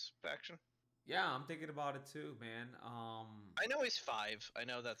brings to this faction. Yeah, I'm thinking about it too, man. I know he's 5. I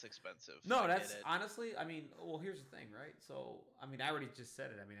know that's expensive. No, that's honestly, I mean, well, here's the thing, right? So, I mean, I already just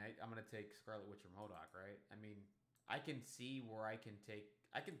said it. I mean, I'm going to take Scarlet Witch or MODOK, right? I mean, I can see where I can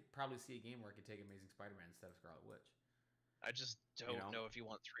probably see a game where I can take Amazing Spider-Man instead of Scarlet Witch. I just don't know if you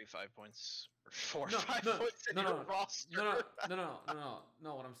want 3 5 points or 4 5 points in your roster. No.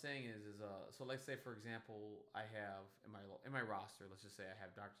 What I'm saying is so let's say for example I have in my roster, let's just say I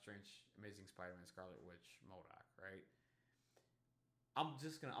have Doctor Strange, Amazing Spider-Man, Scarlet Witch, MODOK, right? I'm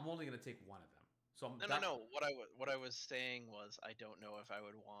only gonna take one of them. So no. What I was saying was I don't know if I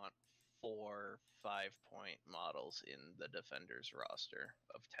would want 4 5-point models in the Defenders roster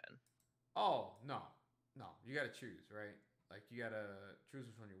of 10. Oh no, you gotta choose, right? Like you gotta choose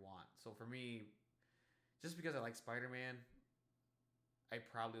which one you want. So for me, just because I like Spider-Man, I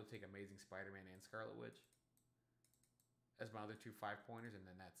probably will take Amazing Spider-Man and Scarlet Witch. as my other 2 5-pointers, and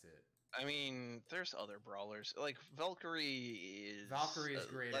then that's it. I mean, there's other brawlers. Like, Valkyrie Valkyrie is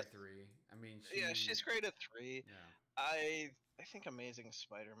great at 3. I mean, Yeah, she's great at 3. Yeah. I think Amazing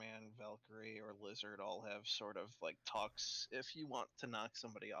Spider-Man, Valkyrie, or Lizard all have sort of, like, talks. If you want to knock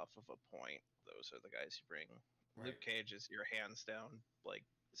somebody off of a point, those are the guys you bring. Right. Luke Cage is your hands down, like,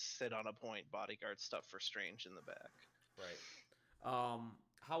 sit on a point, bodyguard stuff for Strange in the back. Right.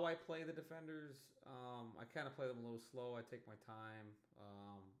 How I play the defenders, I kind of play them a little slow. I take my time.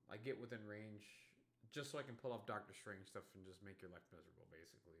 I get within range just so I can pull off Doctor Strange stuff and just make your life miserable,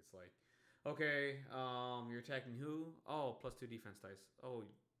 basically. It's like, okay, you're attacking who? Oh, +2 defense dice. Oh,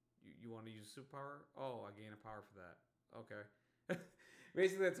 you want to use a superpower? Oh, I gain a power for that. Okay.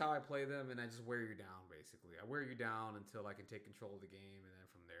 Basically, that's how I play them, and I just wear you down, basically. I wear you down until I can take control of the game, and then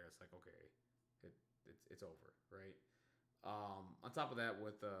from there, it's like, okay, it's over, right? On top of that,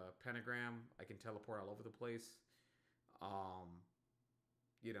 with Pentagram, I can teleport all over the place.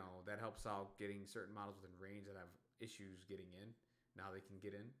 That helps out getting certain models within range that have issues getting in. Now they can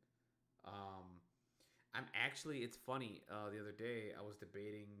get in. It's funny. The other day, I was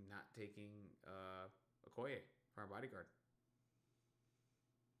debating not taking Okoye for our bodyguard.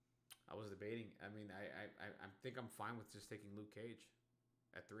 I was debating. I mean, I think I'm fine with just taking Luke Cage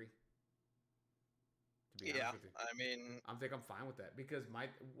at 3. Yeah, I mean, I think I'm fine with that because the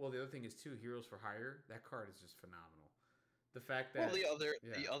other thing is too, Heroes for Hire. That card is just phenomenal. The fact that the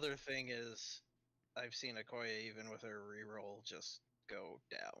other thing is, I've seen Okoye even with her reroll just go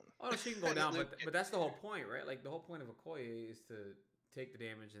down. Oh no, she can go down, but that's the whole point, right? Like the whole point of Okoye is to take the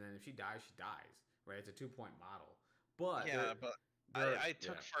damage, and then if she dies, she dies, right? It's a 2-point model. But yeah, I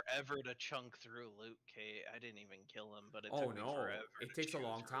took forever to chunk through Luke Cage. I didn't even kill him, but it took me forever. It takes a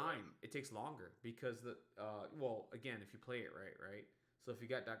long time. It takes longer because again, if you play it right? So if you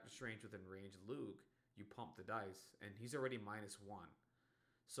got Doctor Strange within range of Luke, you pump the dice, and he's already -1.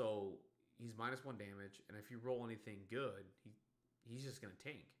 So he's -1 damage, and if you roll anything good, he's just gonna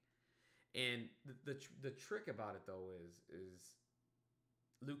tank. And the trick about it though is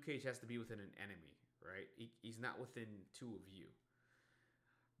Luke Cage has to be within an enemy, right? He's not within 2 of you.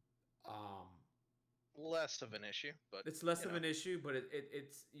 Less of an issue, but it's less of an issue, but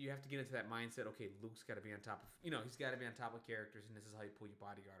it's you have to get into that mindset. Okay, Luke's got to be on top of he's got to be on top of characters, and this is how you pull your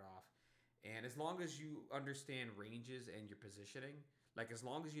bodyguard off. And as long as you understand ranges and your positioning, like as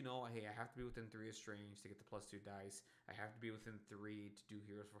long as you know, hey, I have to be within 3 of Strange to get the +2 dice. I have to be within 3 to do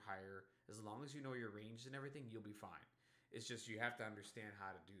Heroes for Hire. As long as you know your ranges and everything, you'll be fine. It's just you have to understand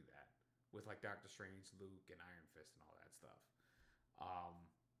how to do that with like Doctor Strange, Luke, and Iron Fist and all that stuff.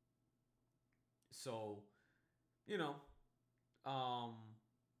 So, they're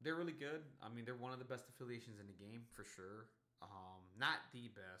really good. I mean, they're one of the best affiliations in the game for sure. Not the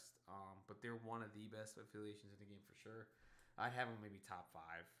best, but they're one of the best affiliations in the game for sure. I'd have them maybe top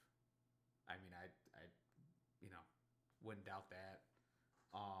 5. I mean, I wouldn't doubt that.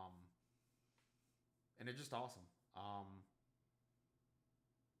 And they're just awesome.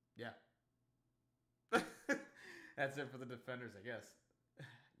 Yeah. That's it for the defenders, I guess.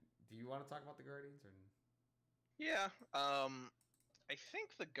 Do you want to talk about the Guardians or? Yeah. I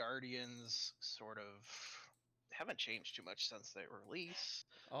think the Guardians sort of haven't changed too much since they release.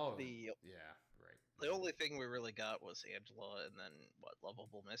 Oh, yeah, right. The only thing we really got was Angela, and then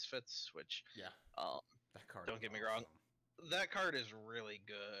Lovable Misfits, which that card. Don't get me wrong, that card is really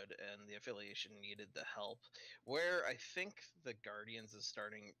good, and the affiliation needed the help. Where I think the Guardians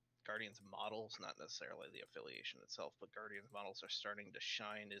models, not necessarily the affiliation itself, but Guardians models are starting to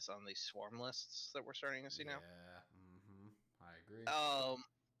shine is on these swarm lists that we're starting to see now. Yeah, I agree.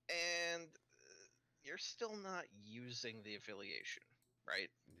 And you're still not using the affiliation,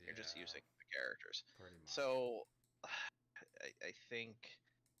 right? Yeah. You're just using the characters. Pretty much. So I think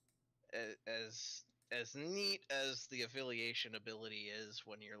as neat as the affiliation ability is,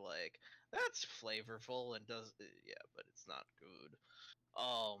 when you're like, that's flavorful and does, but it's not good.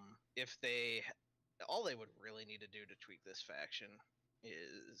 If all they would really need to do to tweak this faction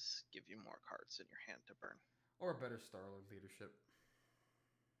is give you more cards in your hand to burn. Or a better Star-Lord leadership.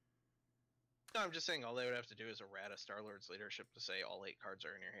 No, I'm just saying all they would have to do is errata Star-Lord's leadership to say all 8 cards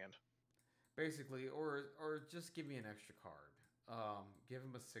are in your hand. Basically, or just give me an extra card. Give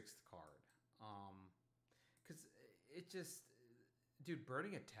him a 6th card. Because it just... Dude,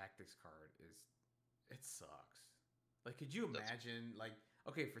 burning a tactics card it sucks. Like, could you imagine,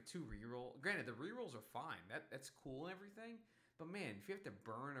 okay, for 2 reroll... Granted, the rerolls are fine. That's cool and everything. But, man, if you have to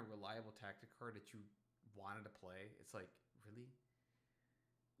burn a reliable tactic card that you wanted to play, it's like, really?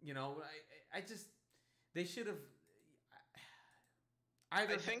 I just... They should have...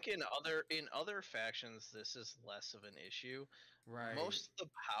 Either I think in other factions this is less of an issue. right, Most of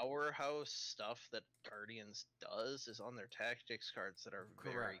the powerhouse stuff that Guardians does is on their tactics cards that are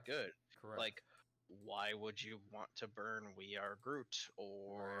very correct, good. correct, Like, why would you want to burn We Are Groot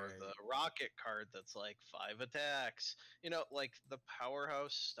or the right, rocket card that's like 5 attacks? Like the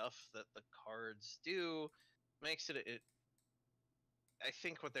powerhouse stuff that the cards do makes it. I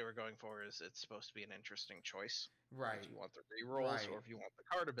think what they were going for is it's supposed to be an interesting choice if right, you want the rerolls or right. if you want the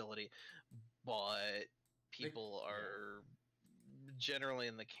card ability, but They, people yeah. are generally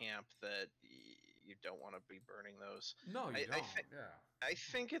in the camp that you don't want to be burning those. No, you I I, don't. th- Yeah. I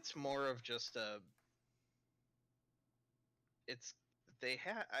think it's more of just a it's they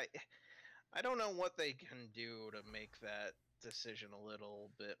have I don't know what they can do to make that decision a little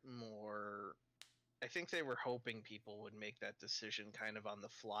bit more. I think they were hoping people would make that decision kind of on the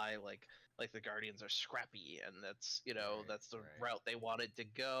fly, like the Guardians are scrappy, and that's Right, that's the right. route they wanted to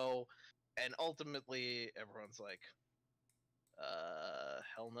go, and ultimately everyone's like,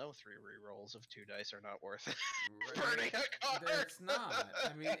 hell no, 3 rerolls of 2 dice are not worth burning a card. That's not.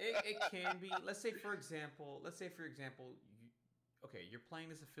 I mean, it can be. Let's say for example, okay, you're playing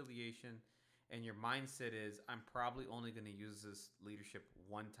this affiliation, and your mindset is, I'm probably only going to use this leadership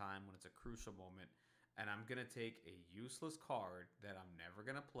one time when it's a crucial moment, and I'm going to take a useless card that I'm never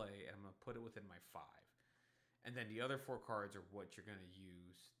going to play, and I'm going to put it within my five, and then the other four cards are what you're going to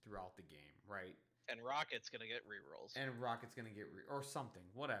use throughout the game, right? And Rocket's gonna get rerolls. And Rocket's gonna get or something,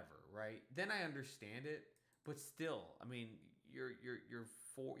 whatever, right? Then I understand it, but still, I mean, you're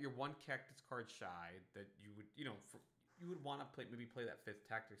one cactus card shy that you would you would want to play that fifth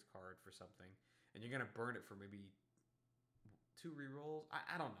tactics card for something, and you're gonna burn it for maybe two rerolls.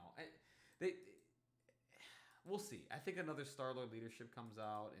 I don't know. They we'll see. I think another Star Lord leadership comes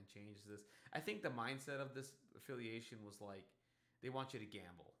out and changes this. I think the mindset of this affiliation was like they want you to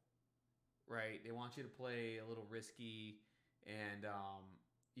gamble, right? They want you to play a little risky and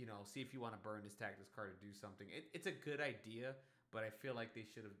see if you want to burn this tactics card to do something. It's a good idea, but I feel like they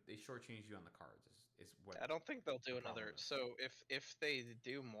shortchanged you on the cards. Is what I don't think they'll the do problem another. is. So if they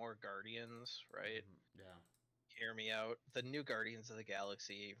do more Guardians, right? Yeah. Hear me out. The new Guardians of the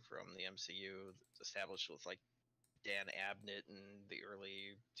Galaxy from the MCU, established with like Dan Abnett in the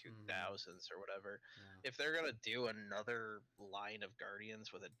early Mm-hmm. 2000s or whatever. Yeah. If they're gonna do another line of Guardians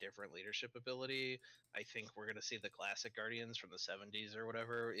with a different leadership ability, I think we're gonna see the classic Guardians from the 70s or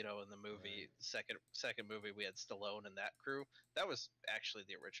whatever. In the Right. movie second movie, we had Stallone and that crew. That was actually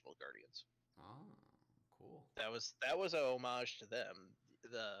the original Guardians. Oh, cool. That was a homage to them,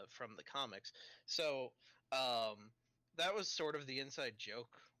 the from the comics. So um, that was sort of the inside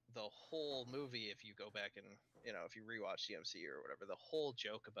joke. The whole movie, if you go back and if you rewatch the MCU or whatever, the whole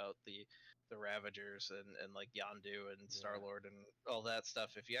joke about the Ravagers and like Yondu and Star Yeah. Lord and all that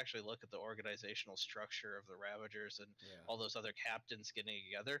stuff. If you actually look at the organizational structure of the Ravagers and Yeah. all those other captains getting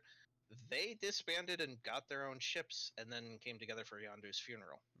together, they disbanded and got their own ships and then came together for Yondu's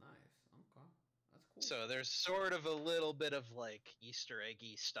funeral. Nice. Okay. That's cool. So there's sort of a little bit of like Easter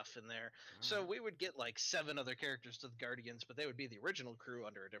eggy stuff in there. All So right. we would get like 7 other characters to the Guardians, but they would be the original crew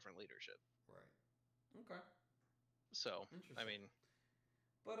under a different leadership. Right. Okay. So I Interesting. mean,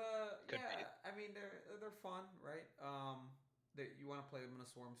 But could be. yeah, I mean they're fun, right? That you want to play them in a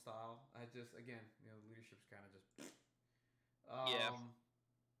swarm style. I just again, leadership's kind of just Yeah, um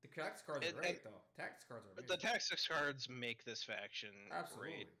the tactics cards are and great though. Tactics cards are the amazing. tactics cards make this faction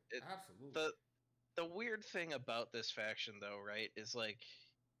great. Absolutely. Absolutely. The the weird thing about this faction though, right, is like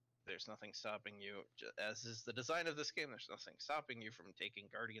there's nothing stopping you, as is the design of this game. There's nothing stopping you from taking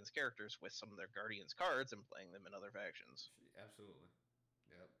Guardians characters with some of their Guardians cards and playing them in other factions. Absolutely.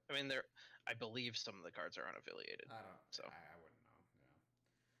 Yep. I mean, I believe some of the cards are unaffiliated. I don't. So I wouldn't know.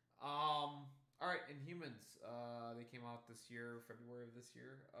 Yeah. All right. Inhumans. They came out this year, February of this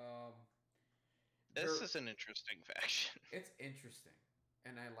year. this They're is an interesting faction. It's interesting,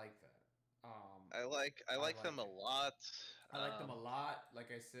 and I like that. I I like them like a it. lot. I like them a lot.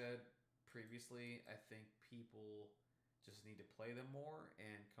 Like I said previously, I think people just need to play them more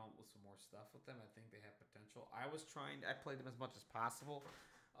and come up with some more stuff with them. I think they have potential. I played them as much as possible.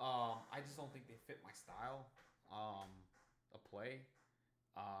 I just don't think they fit my style of play.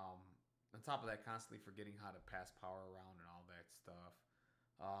 On top of that, constantly forgetting how to pass power around and all that stuff.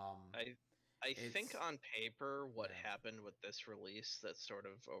 Um, I I think it's on paper, what yeah, happened with this release that sort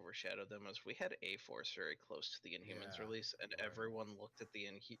of overshadowed them was we had A Force very close to the Inhumans yeah, release, and right. everyone looked at the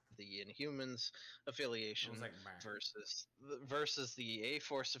Inhumans It was affiliation like man, versus the A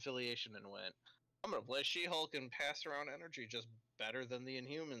Force affiliation and went, I'm gonna play She-Hulk and pass around energy just better than the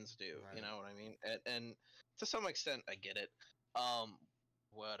Inhumans do. You right, know what I mean? And to some extent, I get it. Um,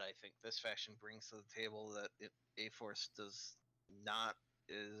 what I think this faction brings to the table that A-Force does not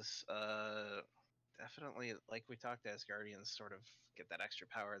is definitely, like we talked, as Guardians sort of get that extra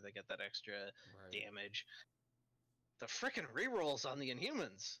power, they get that extra Right. damage. The frickin' rerolls on the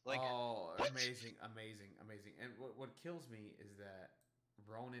Inhumans, like, Oh, what? amazing, amazing, amazing. And what kills me is that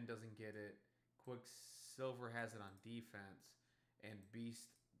Ronin doesn't get it. Quicksilver has it on defense, and Beast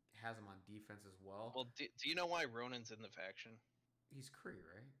has him on defense as well. Well, do you know why Ronin's in the faction? He's Kree,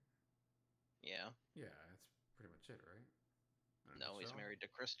 right? Yeah. Yeah, that's pretty much it, right? In a No, he's nutshell. married to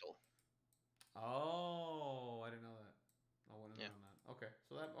Crystal. Oh, I didn't know that. I wouldn't have Yeah. known that.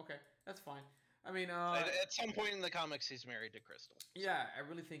 Okay, that's fine. I mean, At some point in the comics, he's married to Crystal. So. yeah, I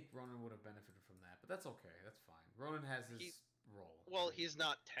really think Ronan would have benefited from that, but that's okay. That's fine. Ronan has his role. Well, right? he's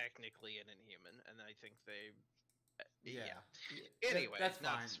not technically an Inhuman, and I think they. Yeah. Yeah. Anyway, that's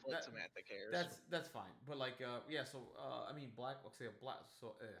not fine. to split semantic hairs. That's fine. But like, yeah. So, I mean, Black Bolt,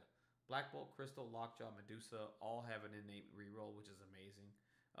 Crystal, Lockjaw, Medusa all have an innate reroll, which is amazing.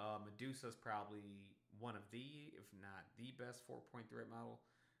 Medusa is probably one of the, if not the best 4-point threat model,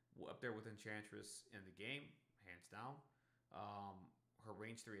 up there with Enchantress in the game, hands down. Her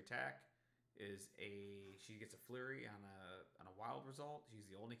range 3 attack is she gets a flurry on a wild result. She's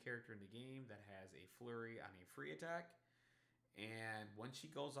the only character in the game that has a flurry on a free attack, and when she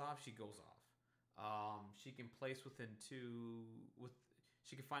goes off, she goes off. She can place within 2 with.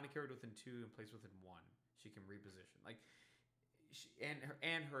 She can find a character within 2 and place within 1. She can reposition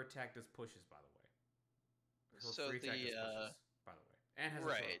and her attack does pushes, by the way. Her so free attack does pushes, by the way, and has a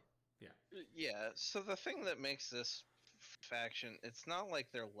throw. Yeah. Yeah. So the thing that makes this faction, it's not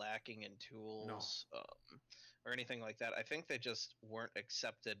like they're lacking in tools or anything like that. I think they just weren't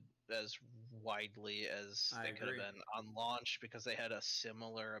accepted as widely as they could have been on launch because they had a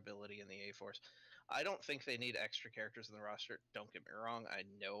similar ability in the A-Force. I don't think they need extra characters in the roster. Don't get me wrong. I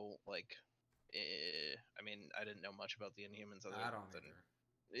know, like, I mean, I didn't know much about the Inhumans other I don't than either.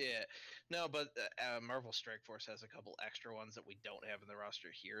 yeah, no, but Marvel Strike Force has a couple extra ones that we don't have in the roster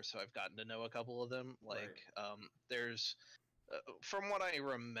here, so I've gotten to know a couple of them. Like, there's, from what I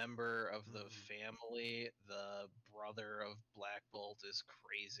remember of the family, the brother of Black Bolt is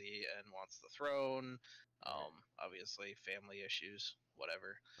crazy and wants the throne. Obviously, family issues,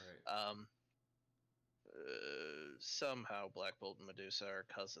 whatever. Right. Somehow Black Bolt and Medusa are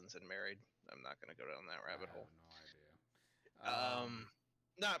cousins and married. I'm not going to go down that rabbit I hole. have no idea.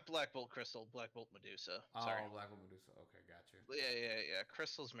 Not Black Bolt Crystal, Black Bolt Medusa. Sorry. Oh, Black Bolt Medusa. Okay, got you. Yeah.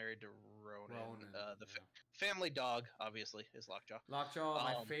 Crystal's married to Ronan. The yeah. family dog, obviously, is Lockjaw. Lockjaw,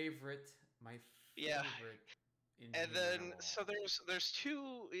 my favorite. Yeah. And then, so there's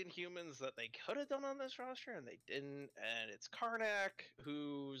 2 Inhumans that they could have done on this roster, and they didn't. And it's Karnak,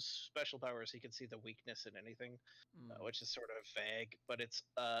 whose special power is he can see the weakness in anything, which is sort of vague. But it's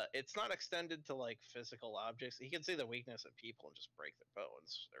not extended to like physical objects. He can see the weakness in people and just break their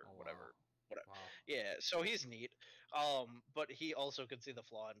bones or whatever. Wow. Yeah, so he's neat. But he also can see the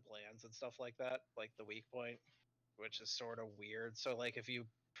flaw in plans and stuff like that, like the weak point, which is sort of weird. So like if you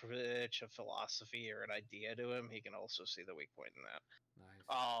pitch a philosophy or an idea to him, he can also see the weak point in that. Nice.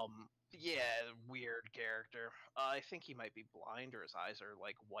 Yeah, weird character. I think he might be blind, or his eyes are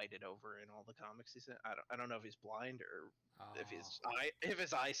like whited over in all the comics he's in. I don't know if he's blind or if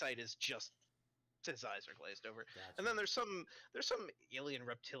his eyesight is just his eyes are glazed over. Gotcha. And then there's some alien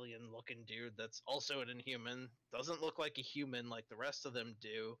reptilian looking dude that's also an Inhuman. Doesn't look like a human like the rest of them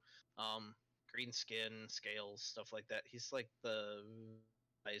do. Green skin, scales, stuff like that. He's like the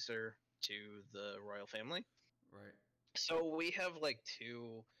advisor to the royal family. Right. So we have like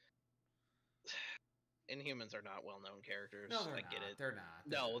 2. Inhumans are not well-known characters. No, I get it. They're not.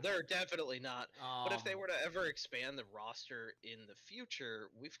 They're definitely not. But if they were to ever expand the roster in the future,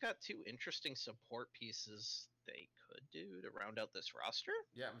 we've got 2 interesting support pieces they could do to round out this roster.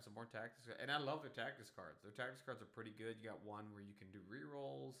 Yeah, and some more tactics, and I love their tactics cards. Their tactics cards are pretty good. You got one where you can do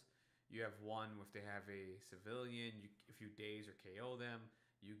rerolls. You have one if they have a civilian. If you daze or KO them,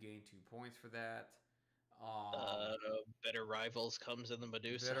 you gain 2 points for that. Better Rivals comes in the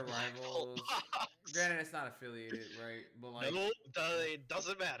Medusa. Better Rivals. Granted, it's not affiliated, right? But like, no, it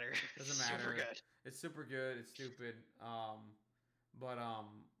doesn't matter. Doesn't matter. Super good. It's super good. It's stupid.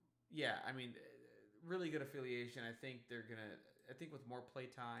 Yeah. I mean, really good affiliation. I think I think with more play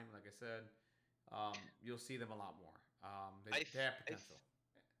time, like I said, you'll see them a lot more. They have potential.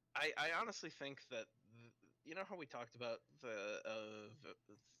 I honestly think that you know how we talked about the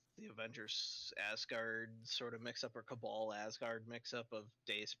Avengers Asgard sort of mix up, or Cabal Asgard mix up of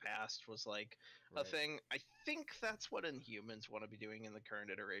Days Past was like a thing. I think that's what Inhumans want to be doing in the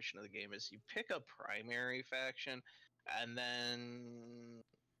current iteration of the game is you pick a primary faction And then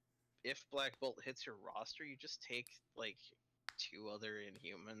if Black Bolt hits your roster, you just take like 2 other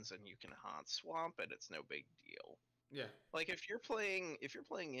Inhumans and you can hot swap and it's no big deal. Yeah. Like if you're playing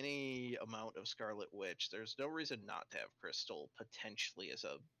any amount of Scarlet Witch, there's no reason not to have Crystal potentially as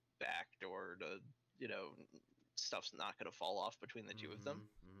a backdoor to, stuff's not going to fall off between the two of them.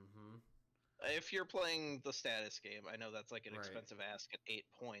 Mm-hmm. If you're playing the status game, I know that's like an Right. expensive ask at 8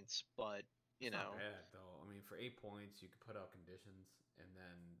 points, but It's not bad though. I mean, for 8 points, you could put out conditions, and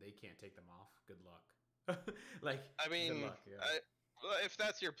then they can't take them off. Good luck. Like, I mean, good luck. Yeah. If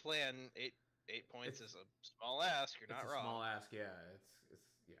that's your plan, 8 points is a small ask. You're not it's a wrong. Small ask. Yeah. It's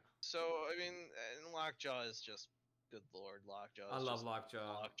yeah. So I mean, and Lockjaw is just good lord. Lockjaw. I love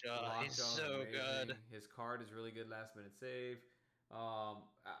Lockjaw. He's so good. His card is really good. Last minute save.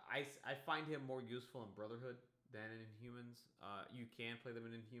 I find him more useful in Brotherhood than in Inhumans. You can play them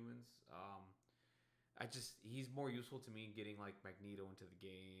in Inhumans. He's more useful to me getting like Magneto into the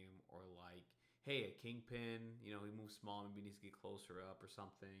game, or like, hey, a Kingpin, he moves small, maybe needs to get closer up or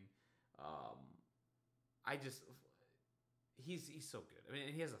something. He's so good. I mean,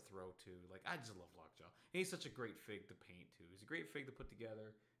 and he has a throw too. Like, I just love Lockjaw. And he's such a great fig to paint too. He's a great fig to put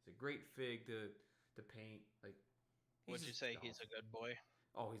together. He's a great fig to paint. Like, would you say he's a good boy?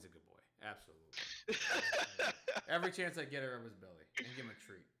 Oh, he's a good boy. Absolutely. Every chance I get, I rub his belly and give him a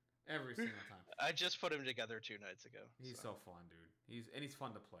treat. Every single time. I just put him together 2 nights ago. He's so fun, dude. He's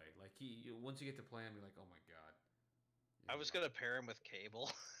fun to play. Like, once you get to play him, you're like, oh my god. I was gonna pair him with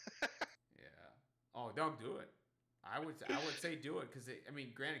Cable. Yeah. Oh, don't do it. I would say do it, because I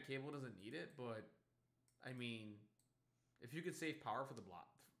mean, granted, Cable doesn't need it, but I mean, if you could save power for the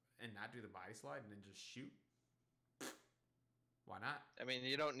block and not do the body slide and then just shoot, why not? I mean,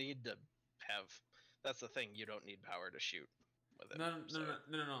 you don't need to have. That's the thing. You don't need power to shoot with it. No.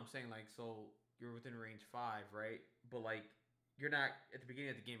 I'm saying, like, so you're within range 5, right? But like, you're not at the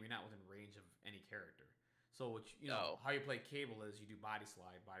beginning of the game. You're not within range of any character. So how you play Cable is you do body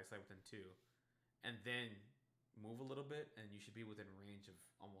slide within 2, and then move a little bit, and you should be within range of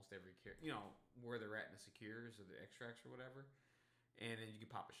almost every character. Where they're at in the secures or the extracts or whatever, and then you can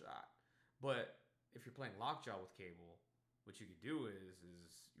pop a shot. But if you're playing Lockjaw with Cable, what you could do is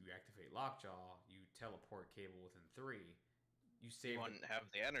you activate Lockjaw, you teleport Cable within 3. You wouldn't have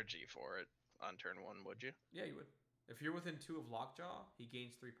the energy for it on turn 1, would you? Yeah, you would. If you're within 2 of Lockjaw, he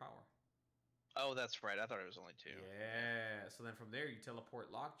gains 3 power. Oh, that's right. I thought it was only 2. Yeah. So then from there, you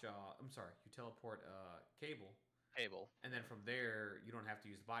teleport Lockjaw. I'm sorry, you teleport Cable. And then from there, you don't have to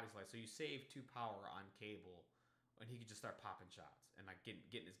use the body slide. So you save 2 power on Cable, and he could just start popping shots and like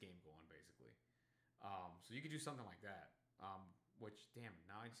getting his game going, basically. So you could do something like that. Which, damn,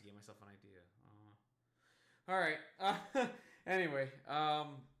 now I just gave myself an idea. All right. Anyway,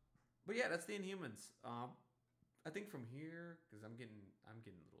 but yeah, that's the Inhumans. I think from here, because I'm getting a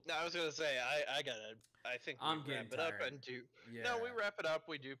little. No, I was gonna say I think we wrap it up and do. Yeah. No, we wrap it up.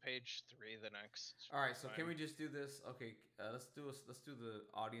 We do page 3 the next. All right, so can we just do this? Okay, let's do the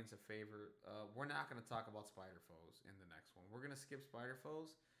audience a favor. We're not gonna talk about Spider Foes in the next one. We're gonna skip Spider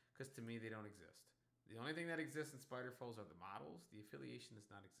Foes because to me they don't exist. The only thing that exists in Spider Foes are the models. The affiliation does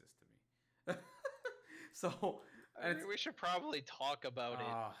not exist to me. So I mean, we should probably talk about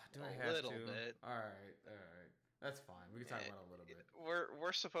it a little bit. All right. That's fine. We can talk about it a little bit.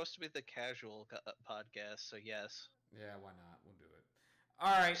 We're supposed to be the casual podcast, so yes. Yeah, why not? We'll do it.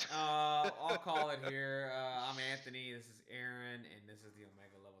 All right. I'll call it here. I'm Anthony. This is Aaron, and this is the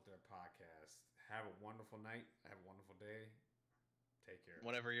Omega Level 3 podcast. Have a wonderful night. Have a wonderful day. Take care.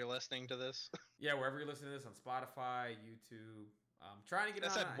 Whenever you're listening to this. Yeah, wherever you're listening to this, on Spotify, YouTube. I'm trying to get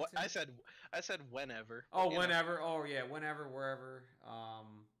I said whenever. Oh, whenever. Oh, yeah, whenever, wherever.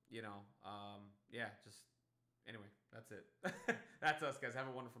 Yeah, just anyway, that's it. That's us, guys. Have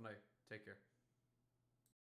a wonderful night. Take care.